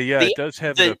 Oh, okay. Yeah, it does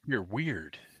have it up here.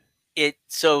 Weird.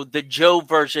 So the Joe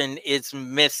version is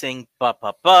missing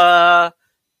the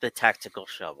tactical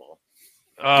shovel.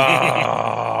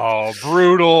 Oh,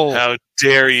 brutal. How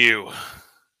dare you?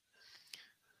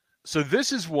 So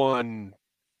this is one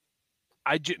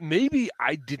maybe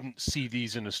I didn't see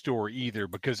these in a store either,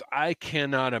 because I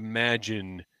cannot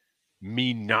imagine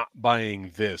me not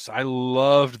buying this. I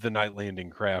loved the Night Landing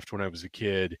craft when I was a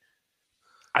kid.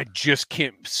 I just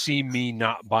can't see me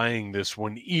not buying this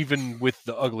one, even with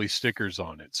the ugly stickers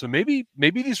on it. So maybe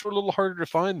these were a little harder to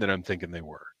find than I'm thinking they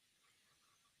were.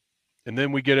 And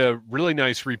then we get a really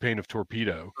nice repaint of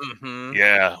Torpedo. Mm-hmm.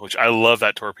 Yeah, which I love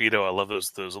that torpedo. I love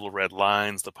those little red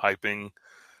lines, the piping.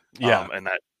 Yeah. And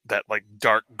that like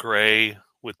dark gray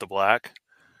with the black.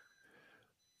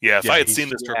 Yeah, if I had seen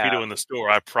this torpedo in the store,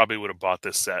 I probably would have bought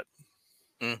this set.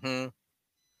 Mm-hmm.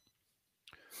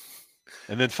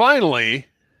 And then finally...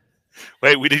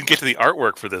 Wait, we didn't get to the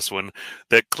artwork for this one.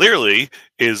 That clearly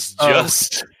is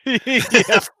just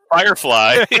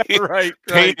Firefly right,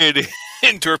 painted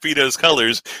in Torpedo's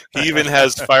colors. He even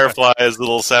has Firefly's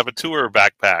little saboteur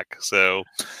backpack. So,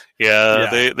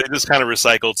 they just kind of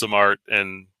recycled some art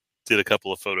and did a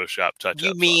couple of Photoshop touch-ups.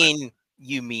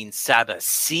 You mean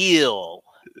Sabaseal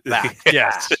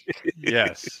backpack?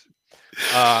 Yes.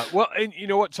 Well, and you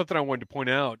know what? Something I wanted to point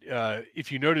out. If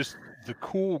you notice the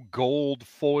cool gold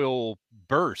foil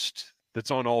burst that's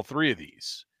on all three of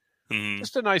these,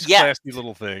 just a nice, classy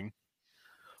little thing.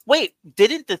 Wait,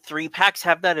 didn't the 3-packs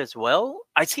have that as well?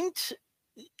 I think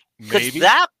because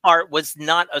that part was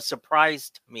not a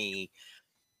surprise to me,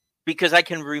 because I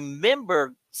can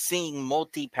remember seeing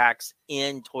multi-packs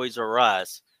in Toys R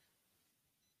Us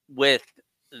with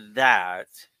that.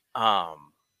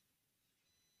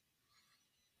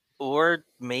 Or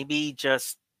maybe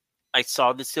just I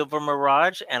saw the Silver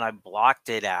Mirage and I blocked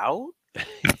it out.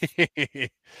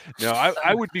 No,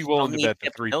 I would be willing to need bet the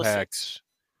hypnosis.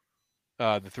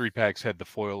 3-packs had the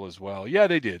foil as well. Yeah,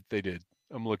 they did.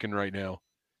 I'm looking right now.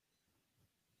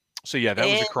 So yeah, that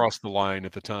was And- across the line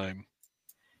at the time.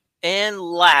 And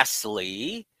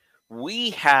lastly,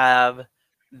 we have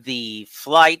the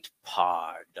Flight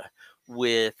Pod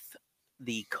with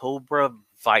the Cobra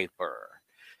Viper.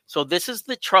 So this is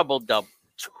the Trouble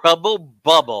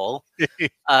Bubble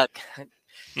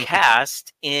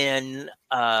cast in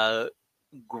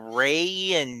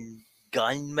gray and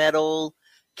gunmetal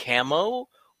camo,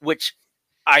 which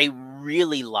I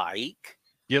really like.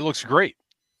 Yeah, it looks great.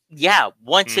 Yeah,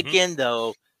 once again,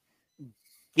 though,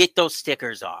 get those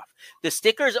stickers off. The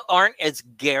stickers aren't as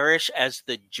garish as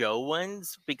the Joe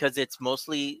ones because it's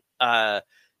mostly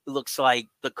looks like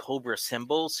the Cobra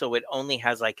symbol, so it only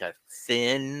has like a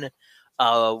thin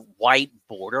white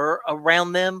border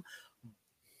around them.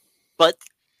 But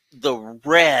the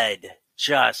red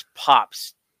just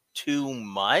pops too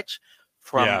much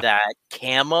from that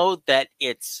camo that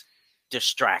it's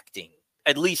distracting,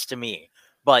 at least to me.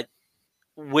 But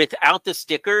without the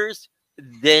stickers,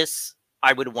 this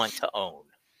I would want to own.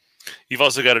 You've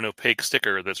also got an opaque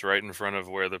sticker that's right in front of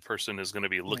where the person is going to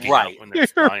be looking up when they're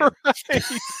flying.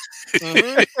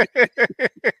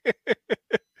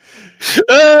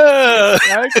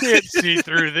 I can't see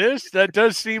through this. That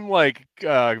does seem like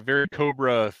very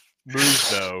Cobra move,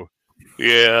 though.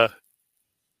 Yeah.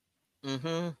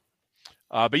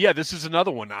 But yeah, this is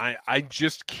another one. I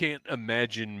just can't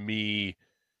imagine me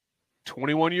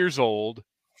 21 years old,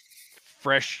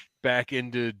 fresh back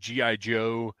into G.I.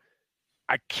 Joe.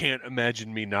 I can't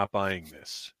imagine me not buying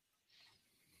this.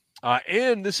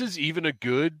 And this is even a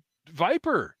good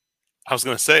Viper. I was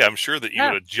going to say, I'm sure that you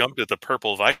would have jumped at the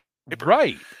purple Viper.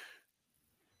 Right.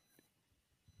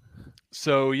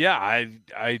 So, yeah, I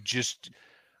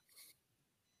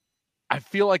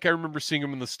feel like I remember seeing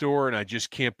them in the store, and I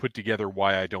just can't put together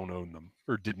why I don't own them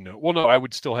or didn't know. Well, no, I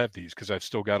would still have these because I've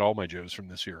still got all my Joes from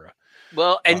this era.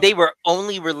 Well, and they were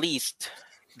only released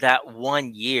that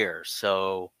 1 year,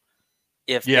 so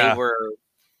if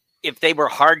they were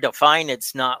hard to find,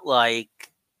 it's not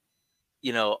like,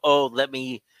 let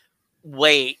me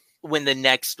wait when the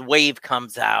next wave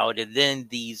comes out and then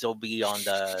these will be on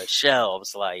the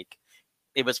shelves. Like,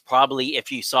 it was probably,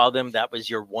 if you saw them, that was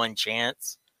your one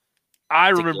chance. I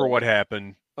remember what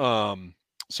happened.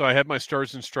 So I had my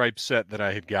Stars and Stripes set that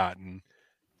I had gotten,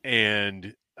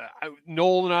 and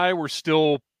Noel and I were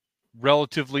still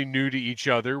relatively new to each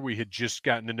other. We had just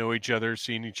gotten to know each other,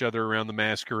 seen each other around the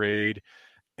masquerade.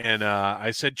 And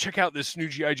I said, check out this new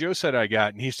G.I. Joe set I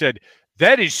got. And he said,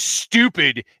 that is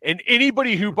stupid. And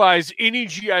anybody who buys any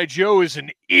G.I. Joe is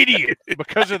an idiot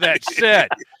because of that set.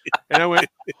 And I went,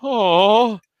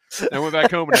 oh. And I went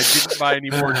back home and I didn't buy any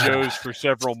more Joes for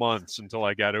several months until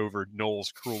I got over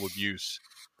Noel's cruel abuse.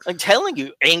 I'm telling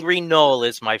you, Angry Noel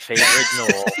is my favorite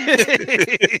Noel.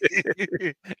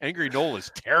 Angry Noel is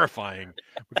terrifying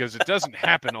because it doesn't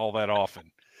happen all that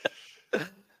often.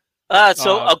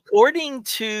 So according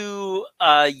to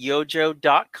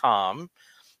Yojo.com,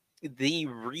 the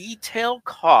retail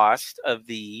cost of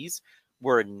these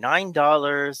were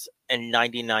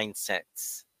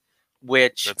 $9.99,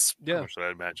 which that's what I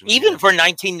imagine. Even for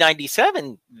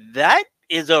 1997, that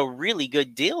is a really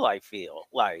good deal, I feel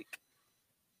like.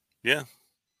 Yeah.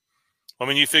 I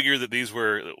mean, you figure that these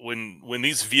were when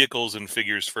these vehicles and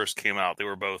figures first came out, they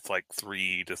were both like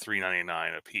 $3 to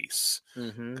 $3.99 a piece.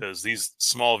 Because these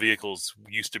small vehicles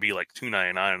used to be like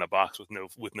 $2.99 in a box with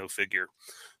no figure.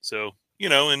 So,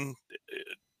 in a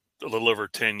little over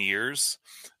 10 years,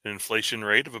 an inflation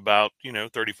rate of about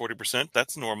 30-40%,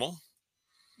 that's normal.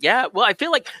 Yeah, well, I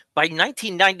feel like by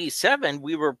 1997,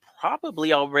 we were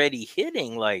probably already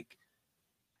hitting like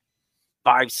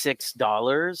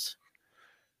 $5-6.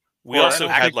 We also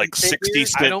had like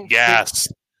 60-cent gas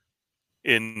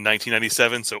in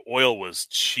 1997, so oil was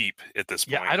cheap at this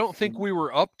point. Yeah, I don't think we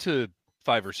were up to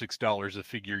 $5 or $6 a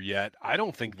figure yet. I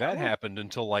don't think that happened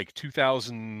until like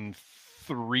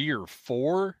 2003 or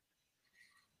 4.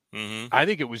 I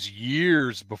think it was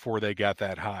years before they got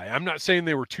that high. I'm not saying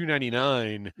they were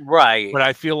 $2.99, right? But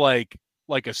I feel like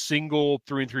a single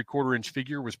 3 3/4 inch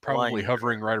figure was probably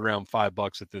hovering right around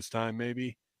 $5 at this time,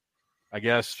 maybe. I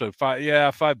guess so.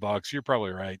 $5. You're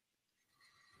probably right.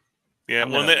 Yeah,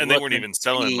 they weren't even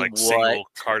selling like single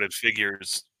carded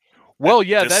figures. Well,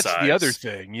 yeah, that's size. The other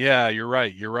thing. Yeah, you're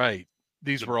right.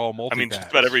 These were all multi. I mean, just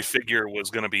about every figure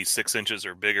was going to be 6 inches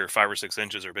or bigger, 5 or 6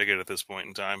 inches or bigger at this point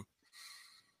in time.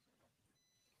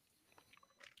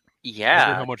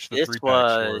 Yeah, how much the 3-packs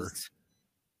were.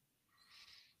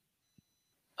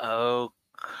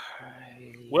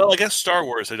 Okay. Well, I guess Star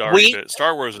Wars had already been.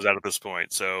 Star Wars was out at this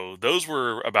point, so those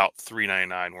were about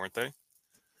 $3.99, weren't they?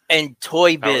 And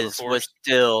Toy Power of the Biz Force? was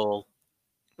still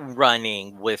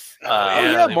running with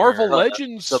yeah, they Marvel were.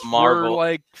 Legends The Marvel- were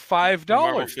like $5,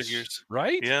 Marvel figures.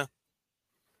 right? Yeah.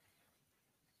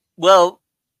 Well,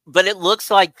 but it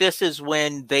looks like this is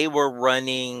when they were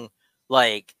running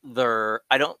like their.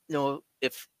 I don't know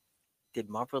if did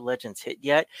Marvel Legends hit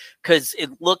yet, because it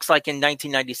looks like in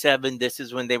 1997 this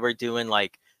is when they were doing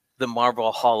like the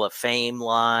Marvel Hall of Fame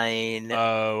line.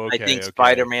 Oh, okay. I think okay.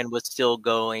 Spider-Man was still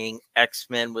going,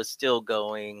 X-Men was still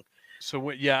going.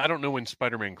 So yeah, I don't know when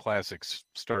Spider-Man Classics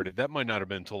started. That might not have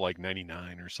been until like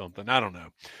 99 or something. I don't know.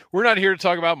 We're not here to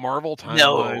talk about Marvel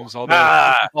timelines,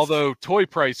 although toy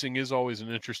pricing is always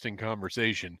an interesting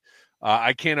conversation.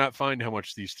 I cannot find how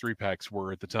much these 3-packs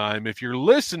were at the time. If you're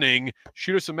listening,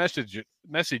 shoot us a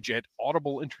message at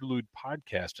Audible Interlude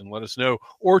Podcast and let us know,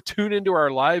 or tune into our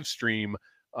live stream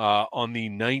on the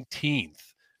 19th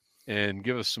and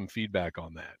give us some feedback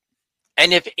on that.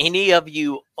 And if any of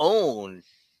you own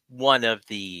one of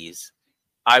these,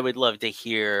 I would love to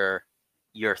hear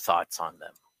your thoughts on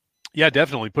them. Yeah,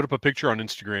 definitely. Put up a picture on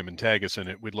Instagram and tag us in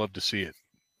it. We'd love to see it.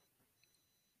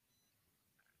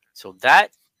 So that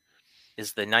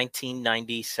is the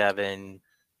 1997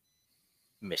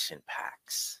 mission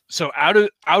packs. So out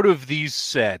of these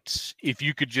sets, if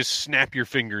you could just snap your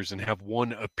fingers and have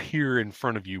one appear in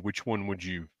front of you, which one would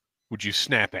you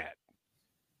snap at?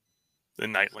 The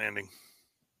Night Landing.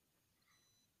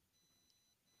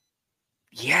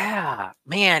 Yeah,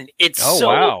 man, it's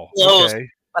wow. close, Okay.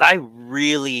 but I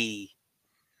really,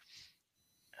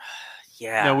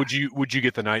 yeah. Now, would you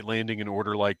get the Night Landing and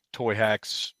order like Toy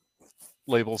Hacks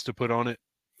labels to put on it?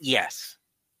 Yes,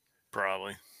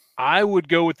 probably. I would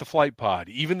go with the Flight Pod,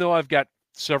 even though I've got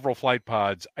several Flight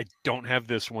Pods. I don't have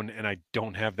this one, and I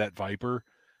don't have that Viper.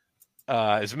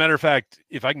 As a matter of fact,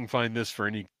 if I can find this for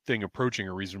anything approaching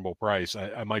a reasonable price,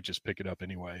 I might just pick it up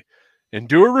anyway and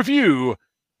do a review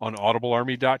on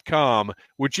audiblearmy.com,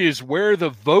 which is where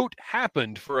the vote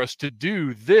happened for us to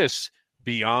do this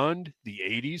Beyond the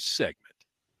 80s segment.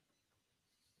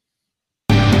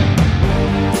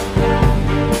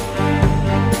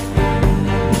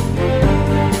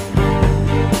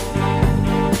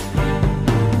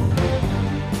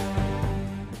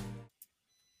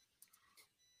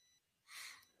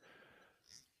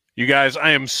 You guys,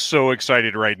 I am so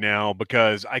excited right now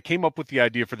because I came up with the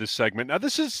idea for this segment. Now,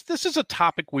 this is a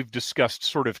topic we've discussed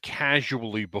sort of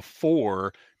casually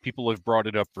before. People have brought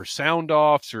it up for sound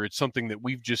offs, or it's something that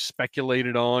we've just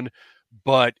speculated on.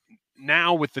 But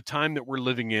now, with the time that we're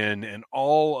living in and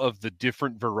all of the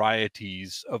different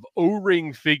varieties of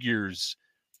O-ring figures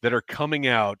that are coming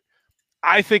out,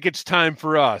 I think it's time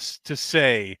for us to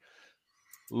say,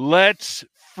 let's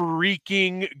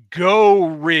freaking go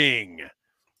ring.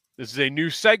 This is a new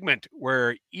segment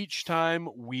where each time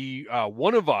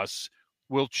one of us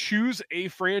will choose a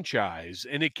franchise,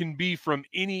 and it can be from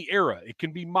any era. It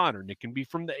can be modern. It can be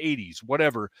from the 80s,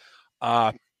 whatever.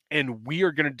 And we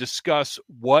are going to discuss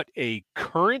what a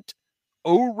current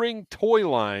O-ring toy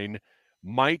line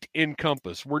might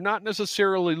encompass. We're not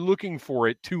necessarily looking for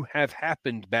it to have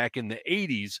happened back in the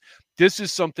 80s. This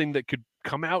is something that could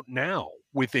come out now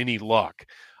with any luck.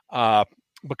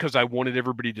 Because I wanted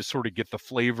everybody to sort of get the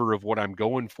flavor of what I'm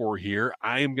going for here,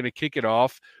 I am going to kick it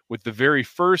off with the very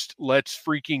first Let's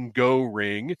Freaking Go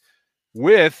ring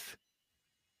with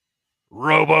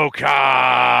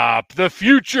RoboCop, the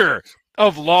future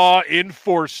of law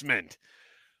enforcement.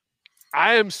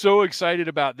 I am so excited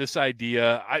about this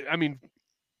idea. I mean,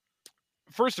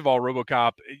 first of all,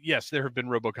 RoboCop, yes, there have been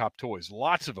RoboCop toys,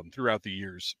 lots of them throughout the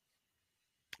years.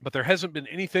 But there hasn't been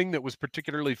anything that was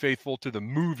particularly faithful to the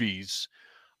movies,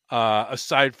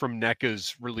 aside from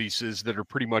NECA's releases that are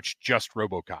pretty much just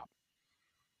RoboCop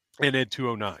and Ed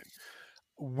 209.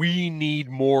 We need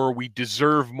more. We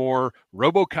deserve more.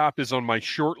 RoboCop is on my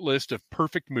short list of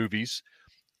perfect movies.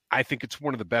 I think it's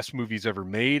one of the best movies ever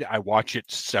made. I watch it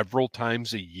several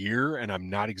times a year, and I'm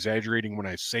not exaggerating when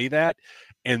I say that.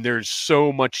 And there's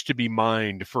so much to be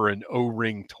mined for an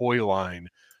O-ring toy line.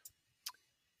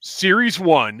 Series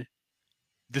 1,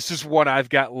 this is what I've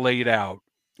got laid out.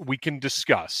 We can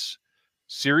discuss.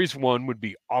 Series 1 would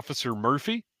be Officer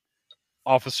Murphy,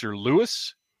 Officer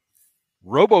Lewis,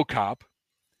 RoboCop,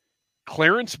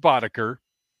 Clarence Boddicker,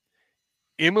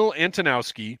 Emil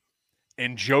Antonowski,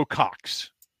 and Joe Cox.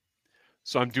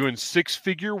 So I'm doing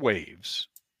 6-figure waves.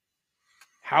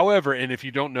 However, and if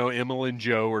you don't know, Emil and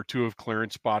Joe are two of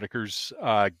Clarence Boddicker's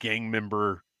gang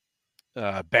member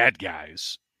bad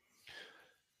guys.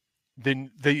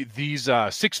 Then these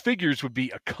 6 figures would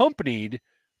be accompanied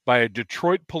by a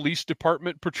Detroit Police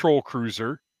Department patrol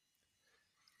cruiser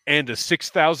and a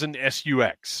 6000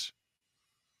 SUX.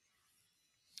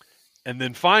 And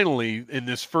then finally, in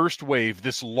this first wave,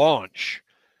 this launch,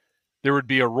 there would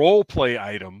be a role play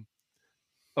item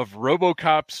of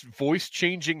RoboCop's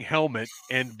voice-changing helmet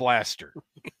and blaster.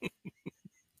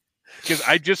 Because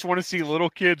I just want to see little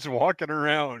kids walking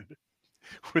around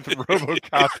with a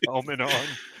RoboCop helmet on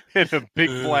and a big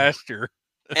blaster.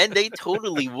 And they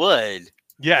totally would.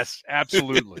 Yes,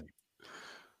 absolutely.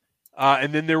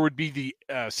 And then there would be the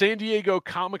San Diego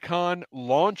Comic-Con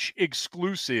launch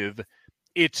exclusive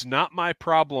It's Not My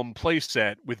Problem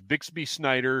playset with Bixby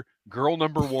Snyder, Girl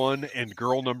Number 1, and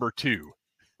Girl Number 2.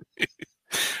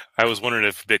 I was wondering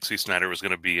if Bixby Snyder was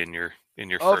going to be in your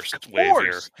Of first wave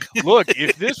here. Look,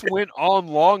 if this went on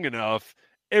long enough,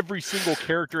 every single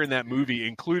character in that movie,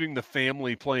 including the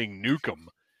family playing Nukem,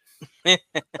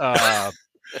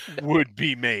 would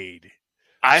be made.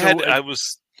 I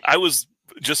was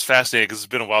just fascinated because it's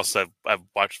been a while since I've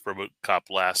watched RoboCop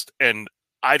last, and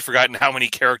I'd forgotten how many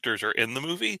characters are in the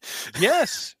movie.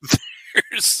 Yes.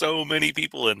 There's so many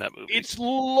people in that movie. It's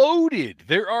loaded.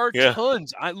 There are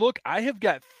tons. I have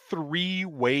got 3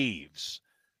 waves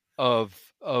of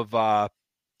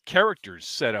characters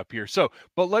set up here. So,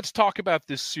 but let's talk about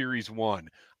this series 1.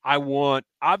 I want,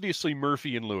 obviously,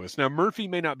 Murphy and Lewis. Now, Murphy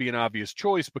may not be an obvious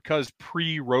choice because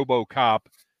pre-RoboCop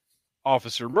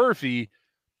Officer Murphy,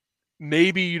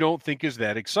 maybe you don't think is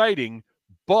that exciting,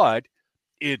 but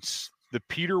it's the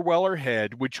Peter Weller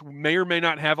head, which may or may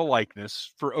not have a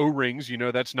likeness for O-rings.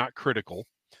 That's not critical.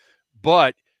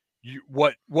 But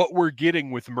what we're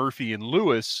getting with Murphy and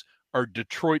Lewis are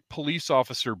Detroit police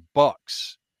officer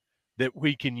bucks that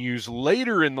we can use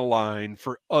later in the line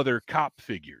for other cop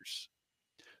figures.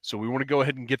 So we want to go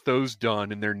ahead and get those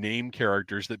done, and they're named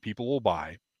characters that people will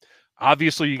buy.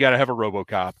 Obviously, you got to have a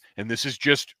RoboCop, and this is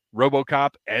just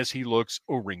RoboCop as he looks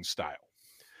O-ring style.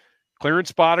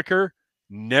 Clarence Boddicker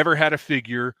never had a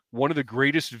figure. One of the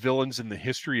greatest villains in the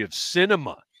history of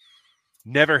cinema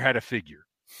never had a figure.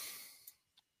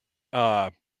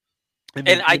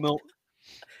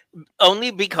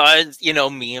 Only because,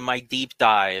 me and my deep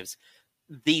dives,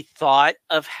 the thought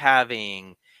of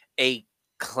having a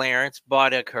Clarence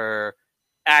Boddicker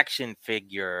action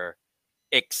figure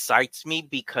excites me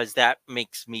because that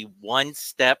makes me one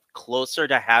step closer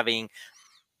to having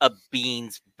a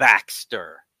Beans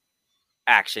Baxter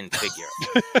action figure.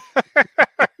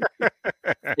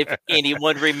 If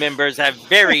anyone remembers that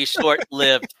very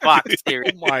short-lived Fox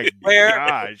series,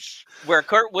 where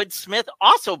Kurtwood Smith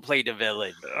also played a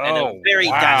villain, and a very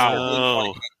dastardly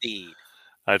one indeed.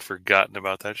 I'd forgotten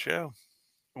about that show.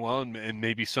 Well, and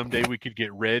maybe someday we could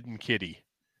get Red and Kitty.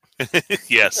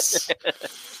 Yes.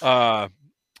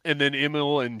 And then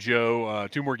Emil and Joe,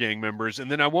 2 more gang members,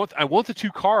 and then I want the 2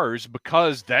 cars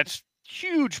because that's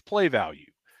huge play value.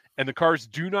 And the cars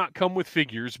do not come with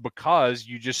figures because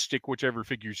you just stick whichever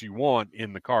figures you want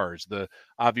in the cars.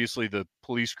 Obviously the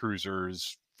police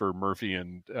cruisers for Murphy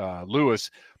and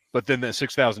Lewis, but then that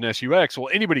 6000 SUX, well,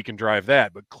 anybody can drive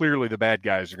that, but clearly the bad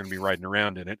guys are going to be riding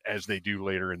around in it as they do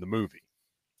later in the movie.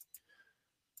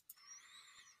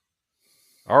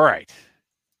 All right.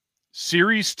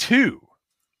 Series 2.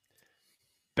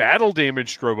 Battle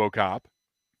damaged RoboCop.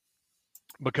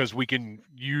 Because we can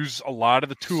use a lot of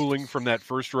the tooling from that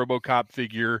first RoboCop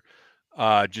figure,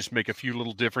 just make a few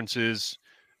little differences.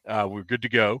 We're good to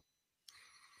go.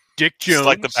 Dick Jones. It's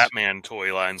like the Batman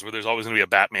toy lines where there's always going to be a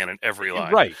Batman in every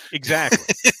line. Right,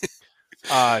 exactly.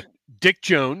 Dick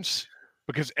Jones,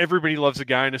 because everybody loves a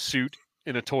guy in a suit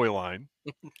in a toy line.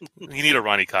 You need a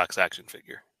Ronnie Cox action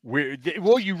figure.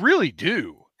 Well, you really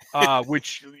do.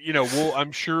 Which,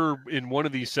 I'm sure in one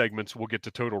of these segments we'll get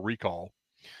to Total Recall.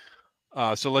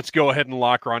 So let's go ahead and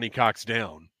lock Ronnie Cox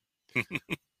down.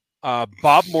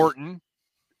 Bob Morton,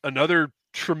 another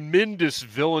tremendous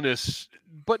villainous,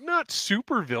 but not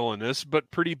super villainous, but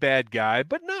pretty bad guy,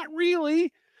 but not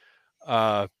really.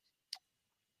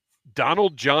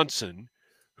 Donald Johnson,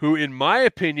 who in my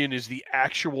opinion is the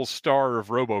actual star of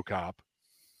RoboCop.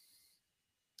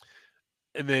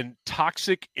 And then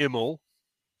Toxic Emil,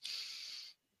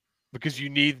 because you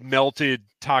need melted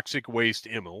toxic waste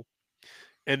Emil.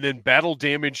 And then battle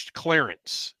damaged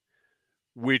Clarence,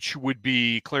 which would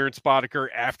be Clarence Boddicker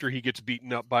after he gets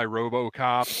beaten up by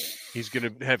RoboCop. He's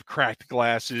going to have cracked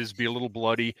glasses, be a little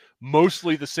bloody.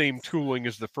 Mostly the same tooling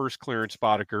as the first Clarence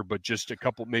Boddicker, but just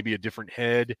maybe a different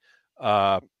head,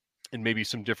 and maybe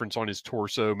some difference on his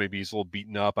torso. Maybe he's a little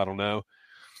beaten up. I don't know.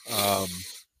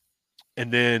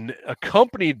 And then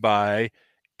accompanied by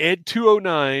Ed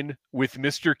 209 with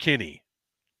Mr. Kinney,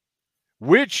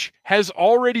 which has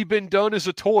already been done as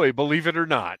a toy, believe it or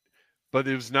not, but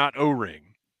it was not O-ring.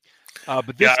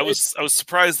 But this, I was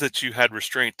surprised that you had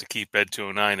restraint to keep Ed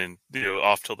 209 and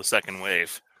off till the second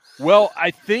wave. Well,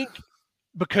 I think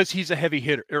because he's a heavy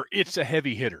hitter, or it's a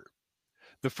heavy hitter.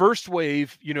 The first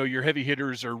wave, your heavy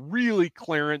hitters are really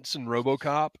Clarence and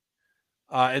RoboCop,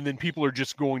 and then people are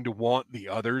just going to want the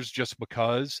others just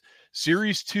because.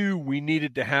 Series 2, we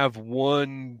needed to have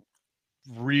one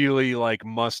really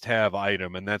must-have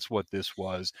item, and that's what this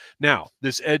was. Now,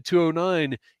 this Ed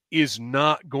 209 is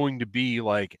not going to be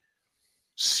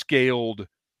scaled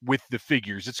with the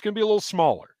figures. It's going to be a little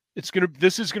smaller.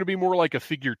 This is going to be more like a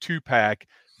figure 2-pack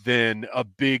than a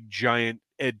big giant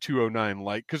Ed 209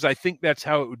 because I think that's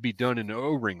how it would be done in the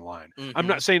O-ring line. Mm-hmm. I'm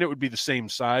not saying it would be the same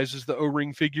size as the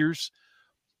O-ring figures.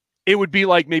 It would be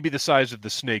maybe the size of the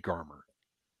snake armor.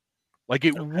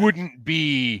 It wouldn't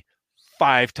be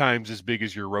 5 times as big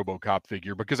as your RoboCop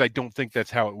figure, because I don't think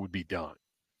that's how it would be done.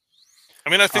 I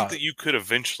mean, I think that you could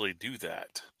eventually do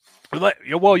that.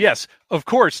 Well, yes, of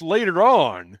course. Later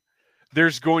on,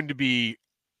 there's going to be.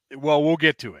 Well, we'll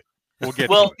get to it. To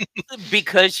it.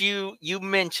 Because you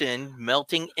mentioned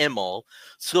melting Immel,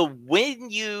 so when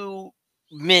you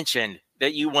mentioned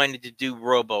that you wanted to do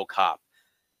RoboCop,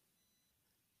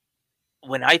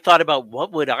 when I thought about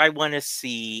what would I want to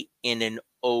see in an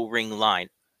O-ring line,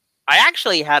 I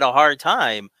actually had a hard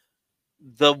time.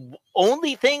 The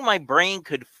only thing my brain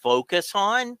could focus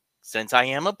on, since I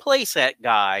am a playset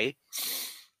guy,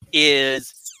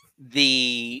 is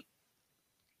the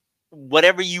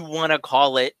whatever you want to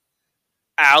call it,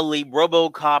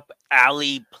 RoboCop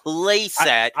alley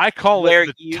playset. I call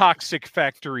it the Toxic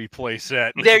Factory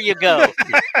playset. There you go.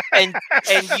 and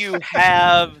you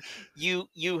have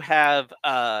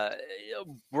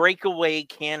breakaway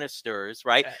canisters,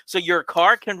 right? So your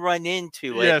car can run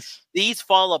into it. Yes. These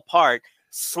fall apart.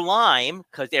 Slime,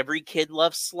 because every kid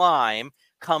loves slime,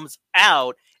 comes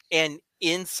out, and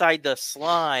inside the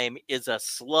slime is a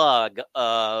slug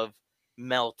of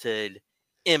melted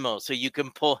Immel, so you can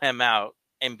pull him out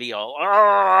and be all.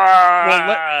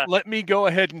 Well, let me go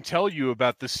ahead and tell you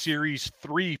about the Series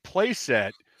 3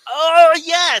 playset. Oh,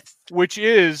 yes! Which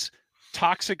is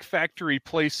Toxic Factory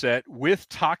playset with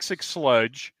Toxic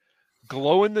Sludge,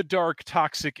 glow-in-the-dark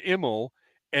Toxic Immel,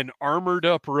 and armored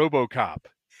up RoboCop.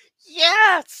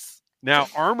 Yes! Now,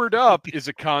 armored up is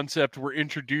a concept we're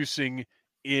introducing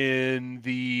in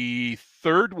the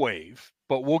third wave,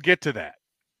 but we'll get to that.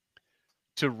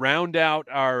 To round out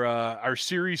our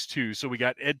Series 2, so we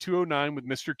got Ed 209 with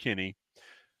Mr. Kinney,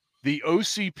 the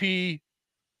OCP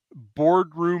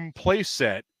boardroom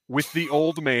playset with the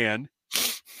old man,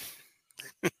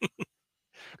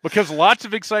 because lots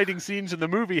of exciting scenes in the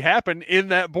movie happen in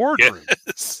that boardroom.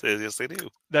 Yes, they do.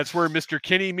 That's where Mr.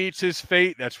 Kinney meets his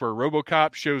fate. That's where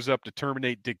RoboCop shows up to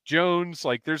terminate Dick Jones.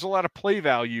 There's a lot of play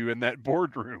value in that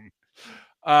boardroom.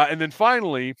 And then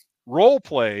finally, role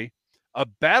play, a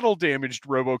battle-damaged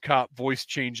RoboCop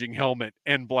voice-changing helmet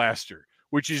and blaster,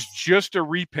 which is just a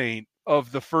repaint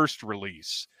of the first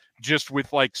release, just with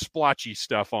splotchy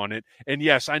stuff on it. And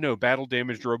yes, I know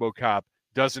battle-damaged RoboCop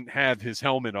doesn't have his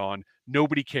helmet on.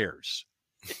 Nobody cares.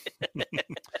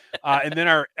 And then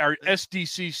our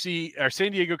SDCC, our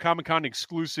San Diego Comic-Con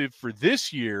exclusive for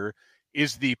this year,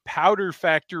 is the Powder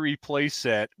Factory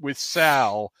playset with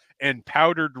Sal and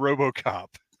powdered RoboCop.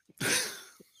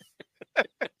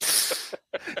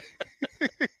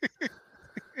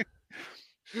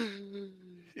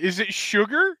 Is it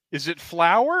sugar? Is it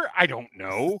flour? I don't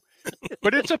know.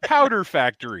 But it's a powder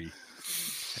factory.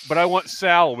 But I want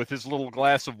Sal with his little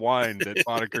glass of wine that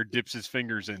Boddicker dips his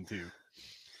fingers into.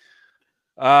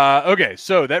 Okay,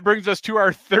 so that brings us to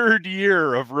our third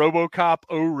year of RoboCop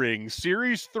O-Ring,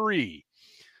 Series 3.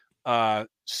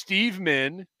 Steve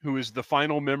Min, who is the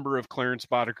final member of Clarence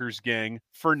Boddicker's gang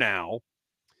for now.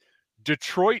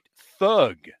 Detroit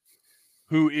Thug,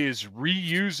 who is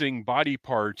reusing body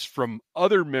parts from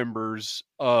other members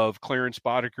of Clarence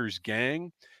Boddicker's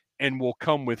gang and will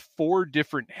come with 4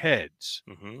 different heads.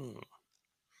 Mm-hmm.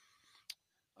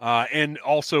 And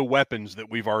also weapons that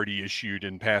we've already issued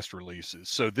in past releases.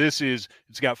 So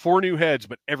it's got 4 new heads,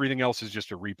 but everything else is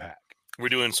just a repack. We're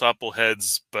doing swappable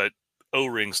heads, but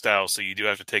O-ring style, so you do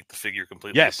have to take the figure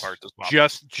completely apart to swap.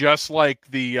 Just like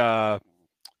the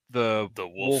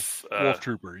Wolf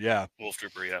Trooper, yeah. Wolf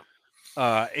Trooper, yeah.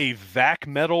 A vac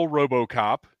metal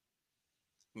RoboCop.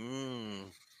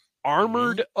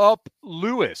 Armored Up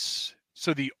Lewis.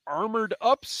 So the Armored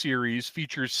Up series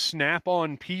features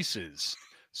snap-on pieces.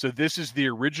 So this is the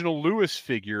original Lewis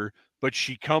figure, but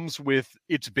she comes with,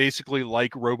 it's basically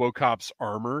like RoboCop's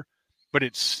armor, but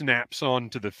it snaps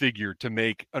onto the figure to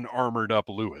make an armored up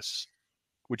Lewis.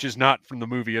 which is not from the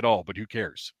movie at all, but who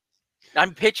cares?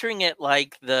 I'm picturing it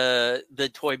like the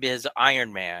Toy Biz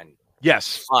Iron Man.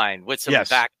 Yes. Fine, with some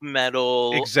vac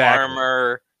metal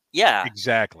armor. Yeah.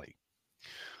 Exactly.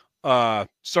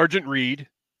 Sergeant Reed,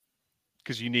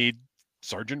 because you need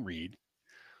Sergeant Reed.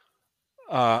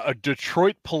 A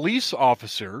Detroit police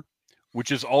officer,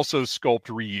 which is also sculpt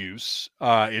reuse.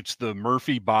 It's the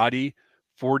Murphy body,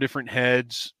 4 different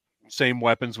heads, same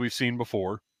weapons we've seen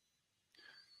before.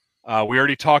 We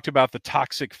already talked about the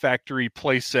Toxic Factory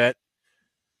playset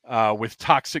with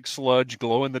Toxic Sludge,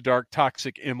 glow-in-the-dark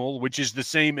Toxic Immel, which is the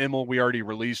same Immel we already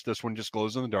released. This one just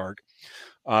glows in the dark.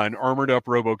 An armored-up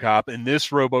RoboCop. And this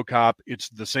RoboCop, it's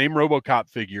the same RoboCop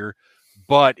figure,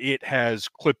 but it has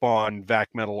clip-on vac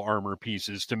metal armor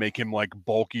pieces to make him like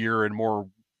bulkier and more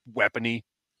weapony.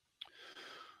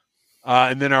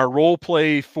 And then our role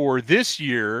play for this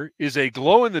year is a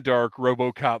glow-in-the-dark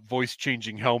RoboCop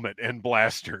voice-changing helmet and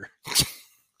blaster.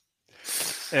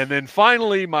 And then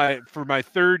finally, for my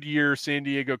 3rd year San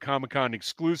Diego Comic-Con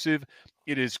exclusive,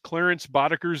 it is Clarence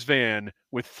Boddicker's van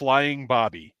with Flying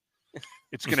Bobby.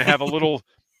 It's going to have a little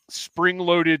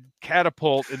spring-loaded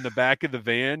catapult in the back of the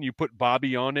van. You put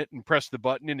Bobby on it and press the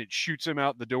button, and it shoots him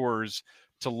out the doors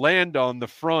to land on the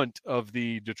front of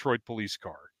the Detroit police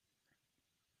car.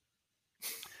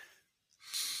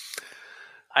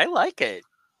 I like it.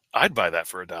 I'd buy that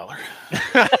for $1.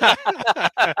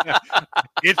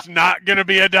 It's not going to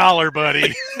be $1,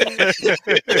 buddy.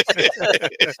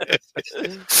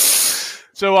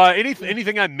 So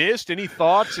anything I missed? Any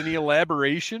thoughts? Any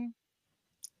elaboration?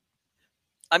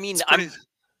 I mean,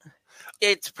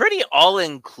 it's pretty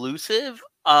all-inclusive.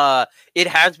 It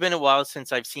has been a while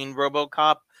since I've seen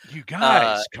RoboCop. You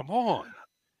guys, come on.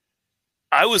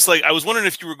 I was wondering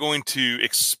if you were going to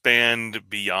expand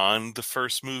beyond the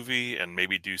first movie and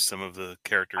maybe do some of the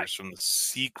characters from the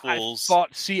sequels.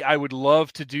 I would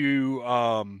love to do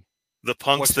the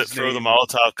punks that throw the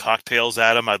Molotov cocktails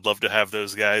at him. I'd love to have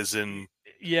those guys in.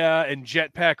 Yeah, and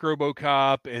Jetpack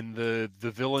RoboCop and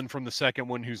the villain from the second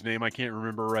one, whose name I can't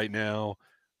remember right now.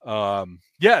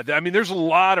 Yeah, I mean, there's a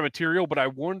lot of material, but I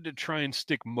wanted to try and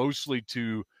stick mostly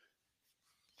to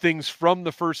things from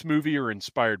the first movie or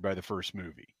inspired by the first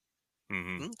movie.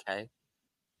 Mm-hmm. Okay.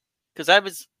 Because I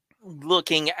was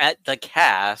looking at the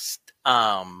cast,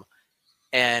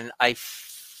 and I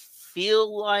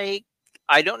feel like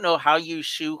I don't know how you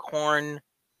shoehorn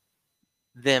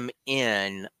them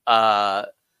in, but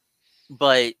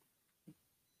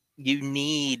you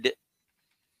need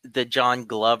the John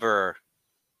Glover,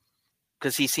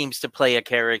 because he seems to play a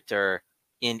character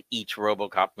in each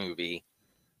RoboCop movie.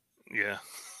 Yeah.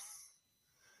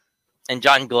 And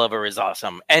John Glover is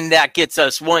awesome. And that gets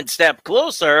us one step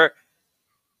closer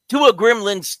to a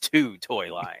Gremlins 2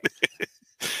 toy line.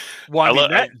 Well,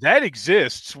 I mean, that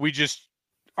exists. We just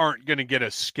aren't going to get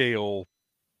a scale.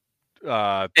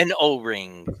 An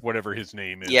O-ring. Whatever his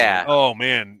name is. Yeah. Oh,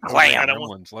 man.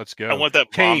 Gremlins. Let's go. I want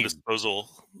that bomb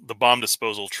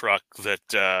disposal truck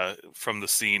that from the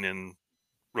scene in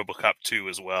RoboCop 2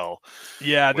 as well.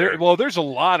 Yeah, there's a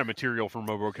lot of material from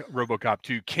RoboCop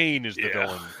 2. Kane is the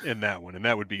villain in that one, and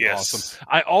that would be awesome.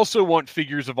 I also want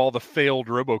figures of all the failed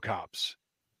RoboCops.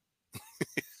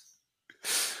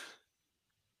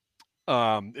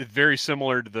 It's very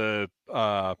similar to the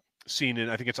scene in,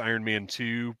 I think it's Iron Man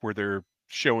 2, where they're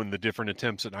showing the different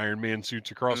attempts at Iron Man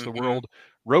suits across the world.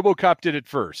 RoboCop did it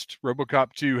first.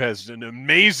 RoboCop 2 has an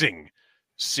amazing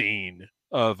scene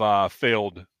of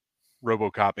failed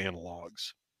RoboCop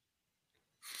analogs.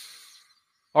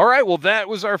 All right, well, that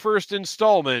was our first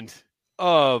installment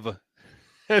of,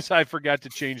 as I forgot to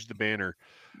change the banner,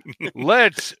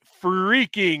 Let's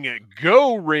Freaking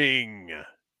Go Ring.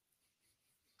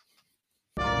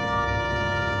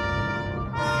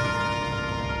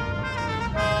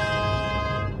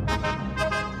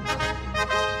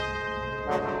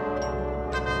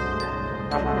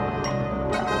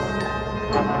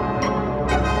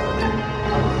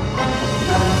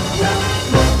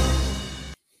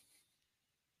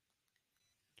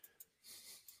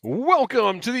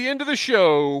 Welcome to the end of the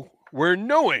show where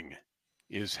knowing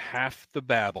is half the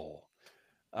babble.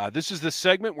 This is the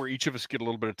segment where each of us get a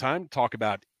little bit of time to talk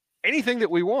about anything that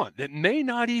we want that may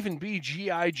not even be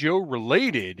G.I. Joe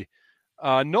related.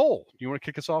 Noel, do you want to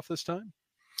kick us off this time?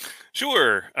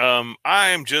 Sure.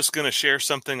 I'm just going to share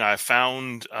something I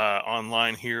found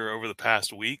online here over the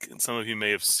past week, and some of you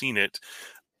may have seen it.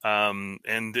 And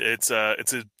it's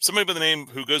somebody by the name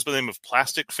who goes by the name of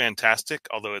Plastic Fantastic,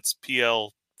 although it's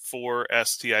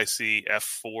PL4STIC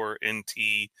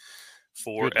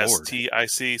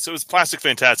F4NT4STIC. So it's Plastic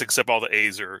Fantastic, except all the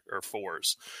A's are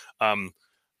 4s.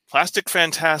 Plastic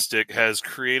Fantastic has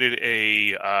created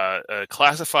a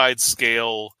classified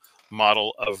scale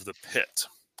model of the pit,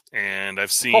 and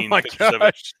I've seen pictures of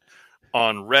it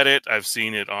on Reddit. I've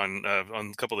seen it on a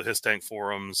couple of the His Tank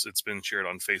forums. It's been shared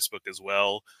on Facebook as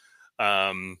well.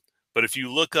 But if you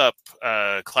look up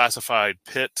classified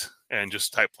pit and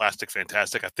just type Plastic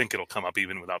Fantastic, I think it'll come up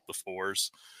even without the 4s.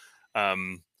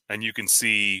 And you can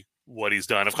see what he's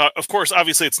done. Of course,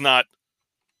 obviously, it's not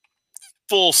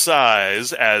full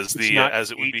size as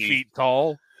it would be 8 feet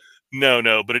tall.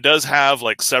 No, but it does have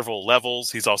like several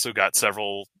levels. He's also got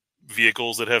several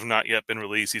vehicles that have not yet been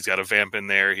released. He's got a Vamp in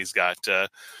there. He's got a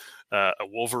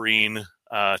Wolverine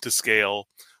to scale.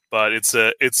 But it's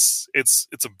a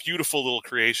beautiful little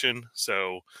creation.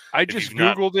 So I just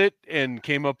Googled it and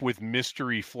came up with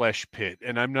mystery flesh pit,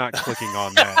 and I'm not clicking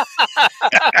on that.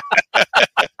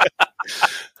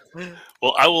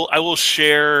 Well, I will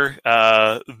share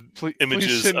images.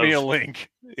 Please send me a link.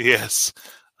 Yes.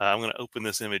 I'm going to open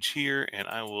this image here, and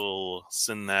I will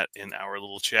send that in our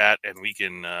little chat, and we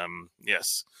can,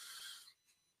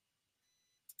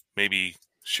 maybe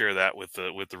share that with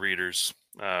the readers,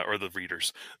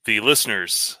 the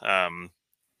listeners,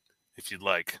 if you'd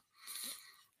like.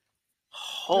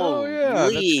 Holy. Oh yeah,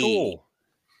 that's cool.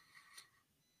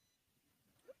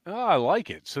 Oh, I like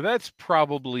it. So that's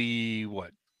probably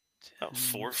what? About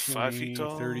 4 or 5 feet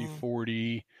tall. 30,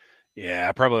 40.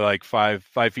 Yeah, probably like 5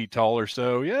 feet tall or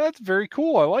so. Yeah, that's very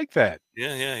cool. I like that.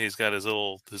 Yeah. He's got his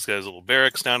little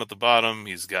barracks down at the bottom.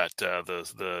 He's got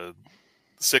the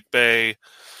sick bay,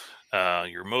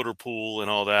 your motor pool,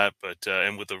 and all that. But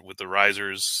and with the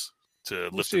risers to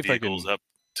lift the vehicles up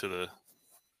to the.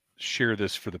 Share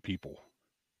this for the people.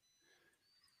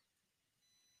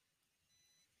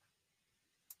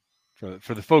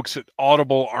 For the folks at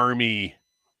audiblearmy.com.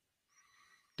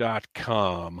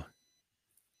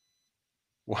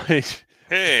 Wait.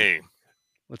 Hey.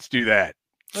 Let's do that.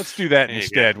 Let's do that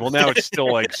instead. Well, now it's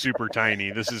still like super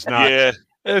tiny. This is not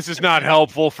This is not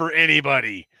helpful for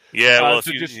anybody. Yeah, well,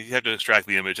 you have to extract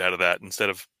the image out of that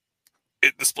instead of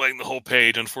it displaying the whole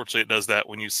page. Unfortunately, it does that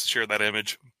when you share that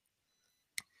image.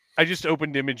 I just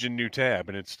opened image in new tab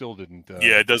and it still didn't.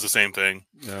 Yeah, it does the same thing.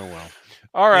 Oh, well.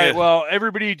 All right. Yeah. Well,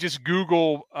 everybody just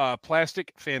Google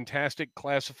Plastic Fantastic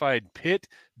Classified Pit.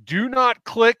 Do not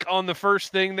click on the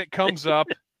first thing that comes up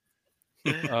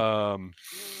and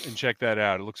check that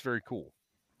out. It looks very cool.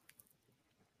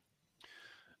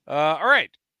 All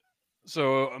right.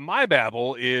 So my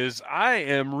babble is I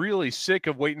am really sick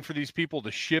of waiting for these people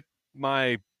to ship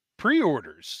my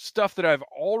pre-orders, stuff that I've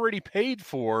already paid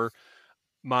for.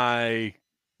 My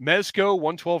Mezco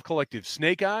 112 Collective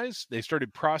Snake Eyes, they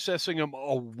started processing them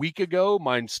a week ago.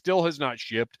 Mine still has not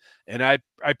shipped, and I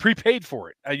prepaid for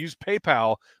it. I use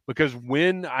PayPal because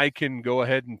when I can go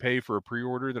ahead and pay for a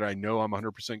pre-order that I know I'm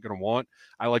 100% going to want,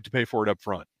 I like to pay for it up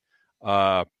front.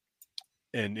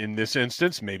 And in this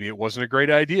instance, maybe it wasn't a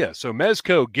great idea. So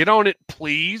Mezco, get on it,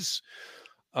 please.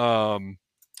 Mattel,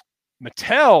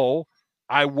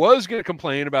 I was going to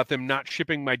complain about them not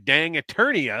shipping my dang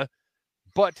Eternia,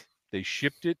 but they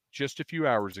shipped it just a few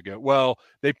hours ago. Well,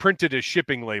 they printed a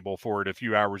shipping label for it a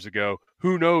few hours ago.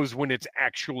 Who knows when it's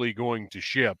actually going to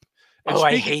ship? And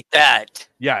I hate that.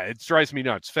 Yeah, it drives me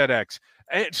nuts. FedEx.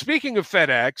 And speaking of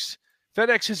FedEx,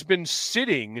 FedEx has been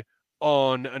sitting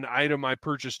on an item I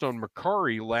purchased on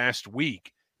Mercari last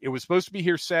week. It was supposed to be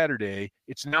here Saturday.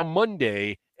 It's now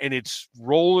Monday, and it's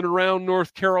rolling around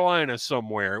North Carolina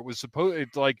somewhere. It was supposed,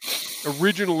 it's like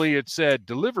originally it said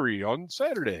delivery on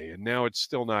Saturday, and now it's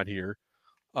still not here.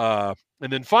 And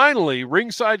then finally,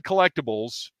 Ringside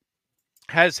Collectibles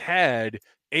has had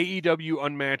AEW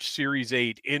Unmatched Series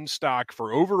 8 in stock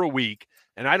for over a week,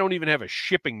 and I don't even have a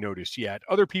shipping notice yet.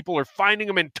 Other people are finding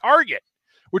them in Target,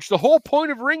 which the whole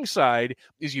point of Ringside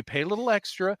is you pay a little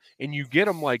extra and you get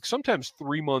them like sometimes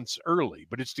 3 months early,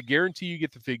 but it's to guarantee you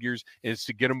get the figures and it's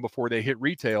to get them before they hit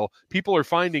retail. People are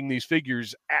finding these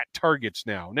figures at Targets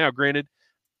now. Now, granted,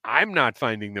 I'm not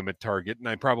finding them at Target and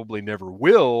I probably never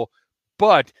will,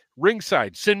 but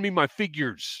Ringside, send me my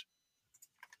figures.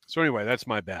 So anyway, that's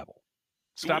my babble.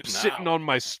 Stop sitting on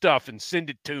my stuff and send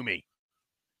it to me.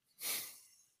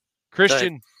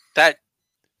 Christian.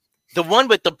 The one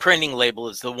with the printing label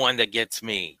is the one that gets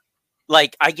me.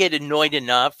 Like, I get annoyed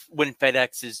enough when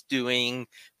FedEx is doing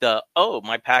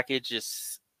my package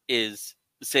is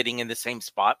sitting in the same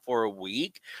spot for a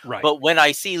week. Right. But when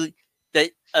I see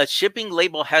that a shipping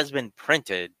label has been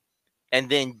printed and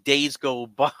then days go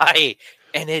by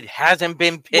and it hasn't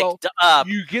been picked up.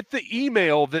 You get the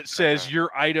email that says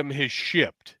your item has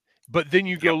shipped. but then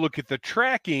you go look at the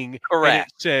tracking and it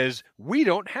Correct. says, we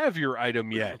don't have your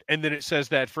item yet. And then it says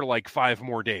that for like 5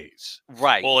 more days.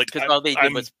 Right. Well, like, Because all they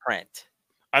did was print.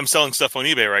 I'm selling stuff on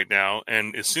eBay right now,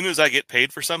 and as soon as I get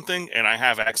paid for something and I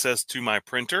have access to my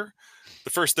printer, the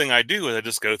first thing I do is I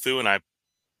just go through and I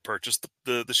purchase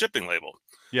the shipping label.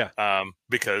 Yeah.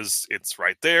 Because it's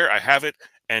right there. I have it.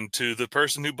 And to the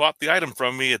person who bought the item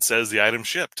from me, it says the item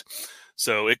shipped.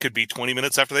 So it could be 20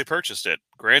 minutes after they purchased it.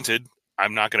 Granted,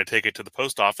 I'm not going to take it to the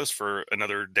post office for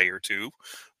another day or two,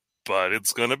 but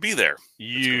it's going to be there.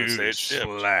 You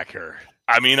slacker.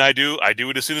 I mean, I do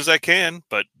it as soon as I can,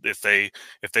 but if they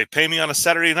pay me on a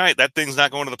Saturday night, that thing's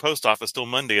not going to the post office till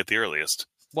Monday at the earliest.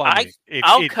 Well,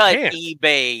 I'll cut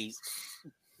eBay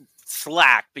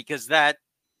slack because that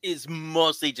is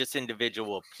mostly just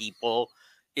individual people.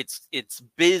 It's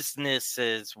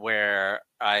businesses where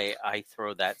I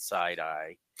throw that side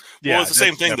eye. Yeah, well, it's the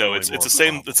same thing though. It's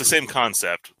the same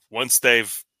concept. Once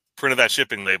they've printed that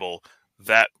shipping label,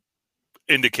 that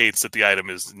indicates that the item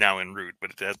is now en route,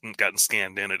 but it hasn't gotten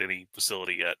scanned in at any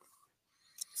facility yet.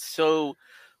 So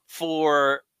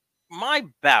for my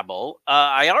Babel,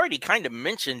 I already kind of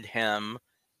mentioned him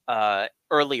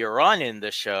earlier on in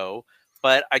the show,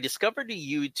 but I discovered a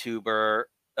YouTuber.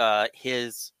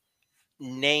 His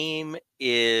name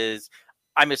is,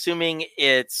 I'm assuming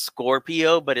it's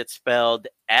Scorpio, but it's spelled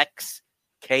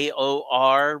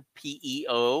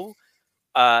XKORPEO.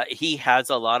 He has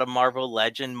a lot of Marvel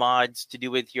Legend mods to do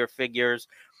with your figures,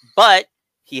 but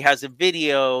he has a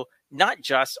video not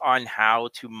just on how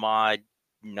to mod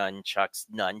nunchucks,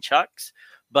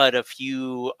 but a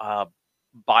few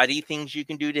body things you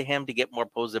can do to him to get more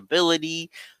posability.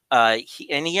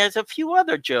 He has a few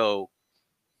other Joe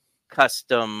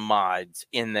custom mods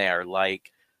in there,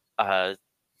 like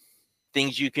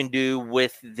things you can do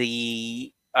with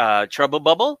the Trouble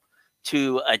Bubble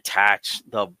to attach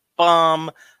the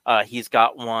bomb. He's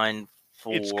got one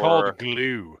for... It's called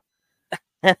glue.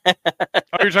 Oh,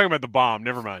 you're talking about the bomb.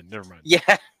 Never mind.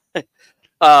 Yeah.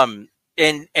 And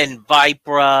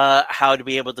Vipra, how to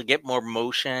be able to get more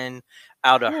motion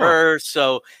out of her.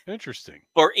 So interesting.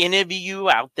 For any of you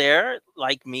out there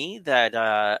like me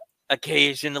that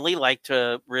occasionally like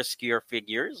to risk your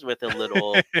figures with a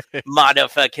little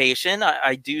modification,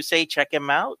 I do say check him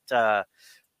out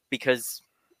because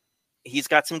he's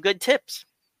got some good tips.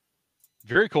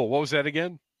 Very cool. What was that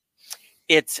again?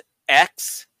 It's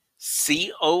XCORPEO.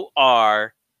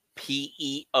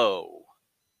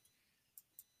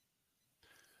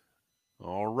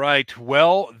 All right.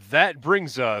 Well, that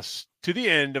brings us to the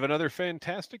end of another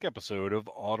fantastic episode of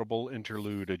Audible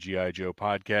Interlude, a G.I. Joe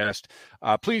podcast.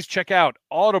 Please check out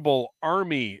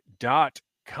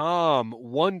audiblearmy.com.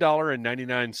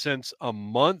 $1.99 a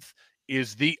month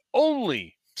is the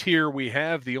only tier we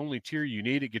have, the only tier you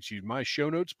need. It gets you my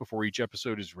show notes before each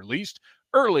episode is released,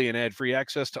 early and ad-free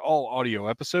access to all audio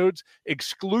episodes,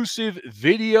 exclusive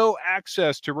video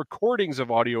access to recordings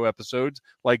of audio episodes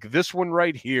like this one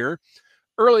right here,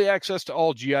 early access to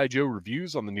all G.I. Joe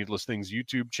reviews on the Needless Things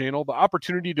YouTube channel, the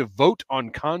opportunity to vote on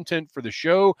content for the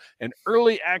show, and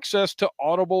early access to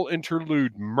Audible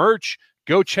Interlude merch.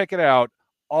 Go check it out,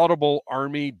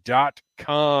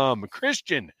 audiblearmy.com.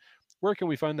 Christian, where can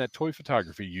we find that toy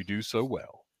photography you do so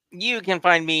well? You can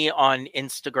find me on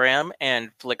Instagram and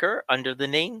Flickr under the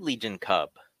name Legion Cub.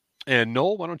 And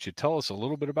Noel, why don't you tell us a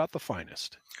little bit about The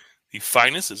Finest? The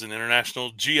Finest is an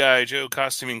international G.I. Joe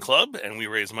costuming club, and we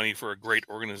raise money for a great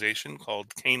organization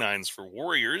called Canines for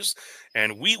Warriors,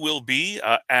 and we will be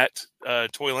at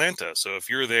Toylanta. So if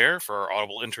you're there for our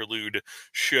Audible Interlude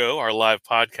show, our live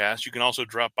podcast, you can also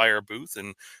drop by our booth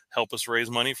and help us raise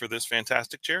money for this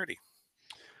fantastic charity.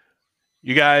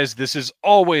 You guys, this is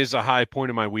always a high point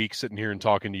of my week, sitting here and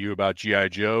talking to you about G.I.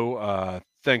 Joe.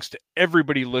 Thanks to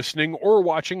everybody listening or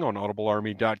watching on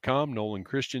audiblearmy.com. Noel and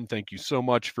Christian, thank you so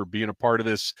much for being a part of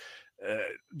this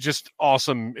just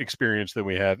awesome experience that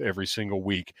we have every single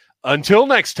week. Until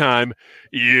next time,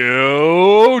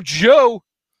 yo, Joe.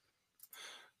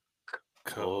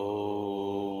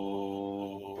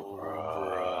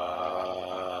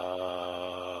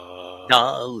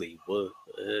 Nollywood.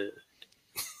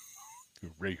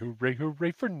 Hooray, hooray,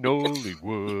 hooray for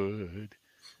Nollywood.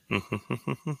 We're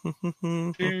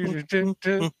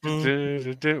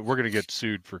going to get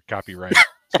sued for copyright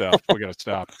stuff. We got to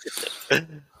stop.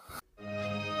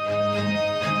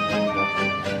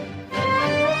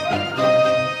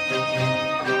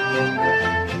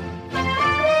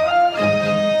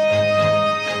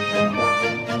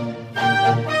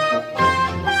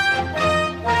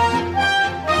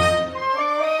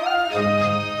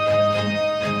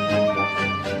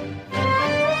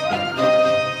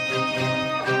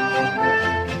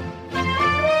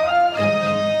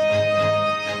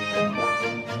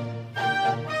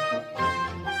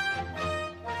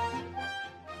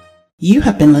 You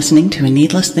have been listening to a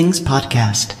Needless Things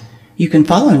podcast. You can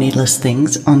follow Needless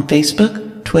Things on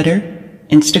Facebook, Twitter,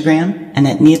 Instagram, and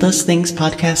at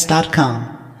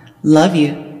needlessthingspodcast.com. Love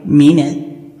you. Mean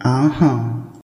it. Uh-huh.